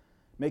help.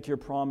 Make Your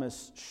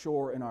promise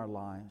sure in our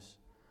lives.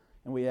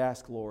 And we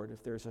ask, Lord,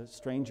 if there's a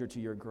stranger to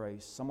Your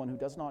grace, someone who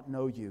does not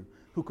know You,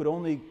 who could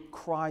only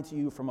cry to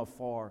You from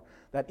afar,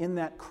 that in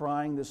that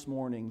crying this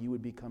morning You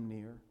would become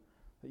near,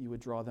 that You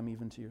would draw them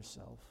even to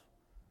Yourself.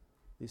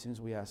 These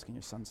things we ask in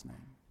Your Son's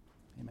name.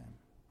 Amen.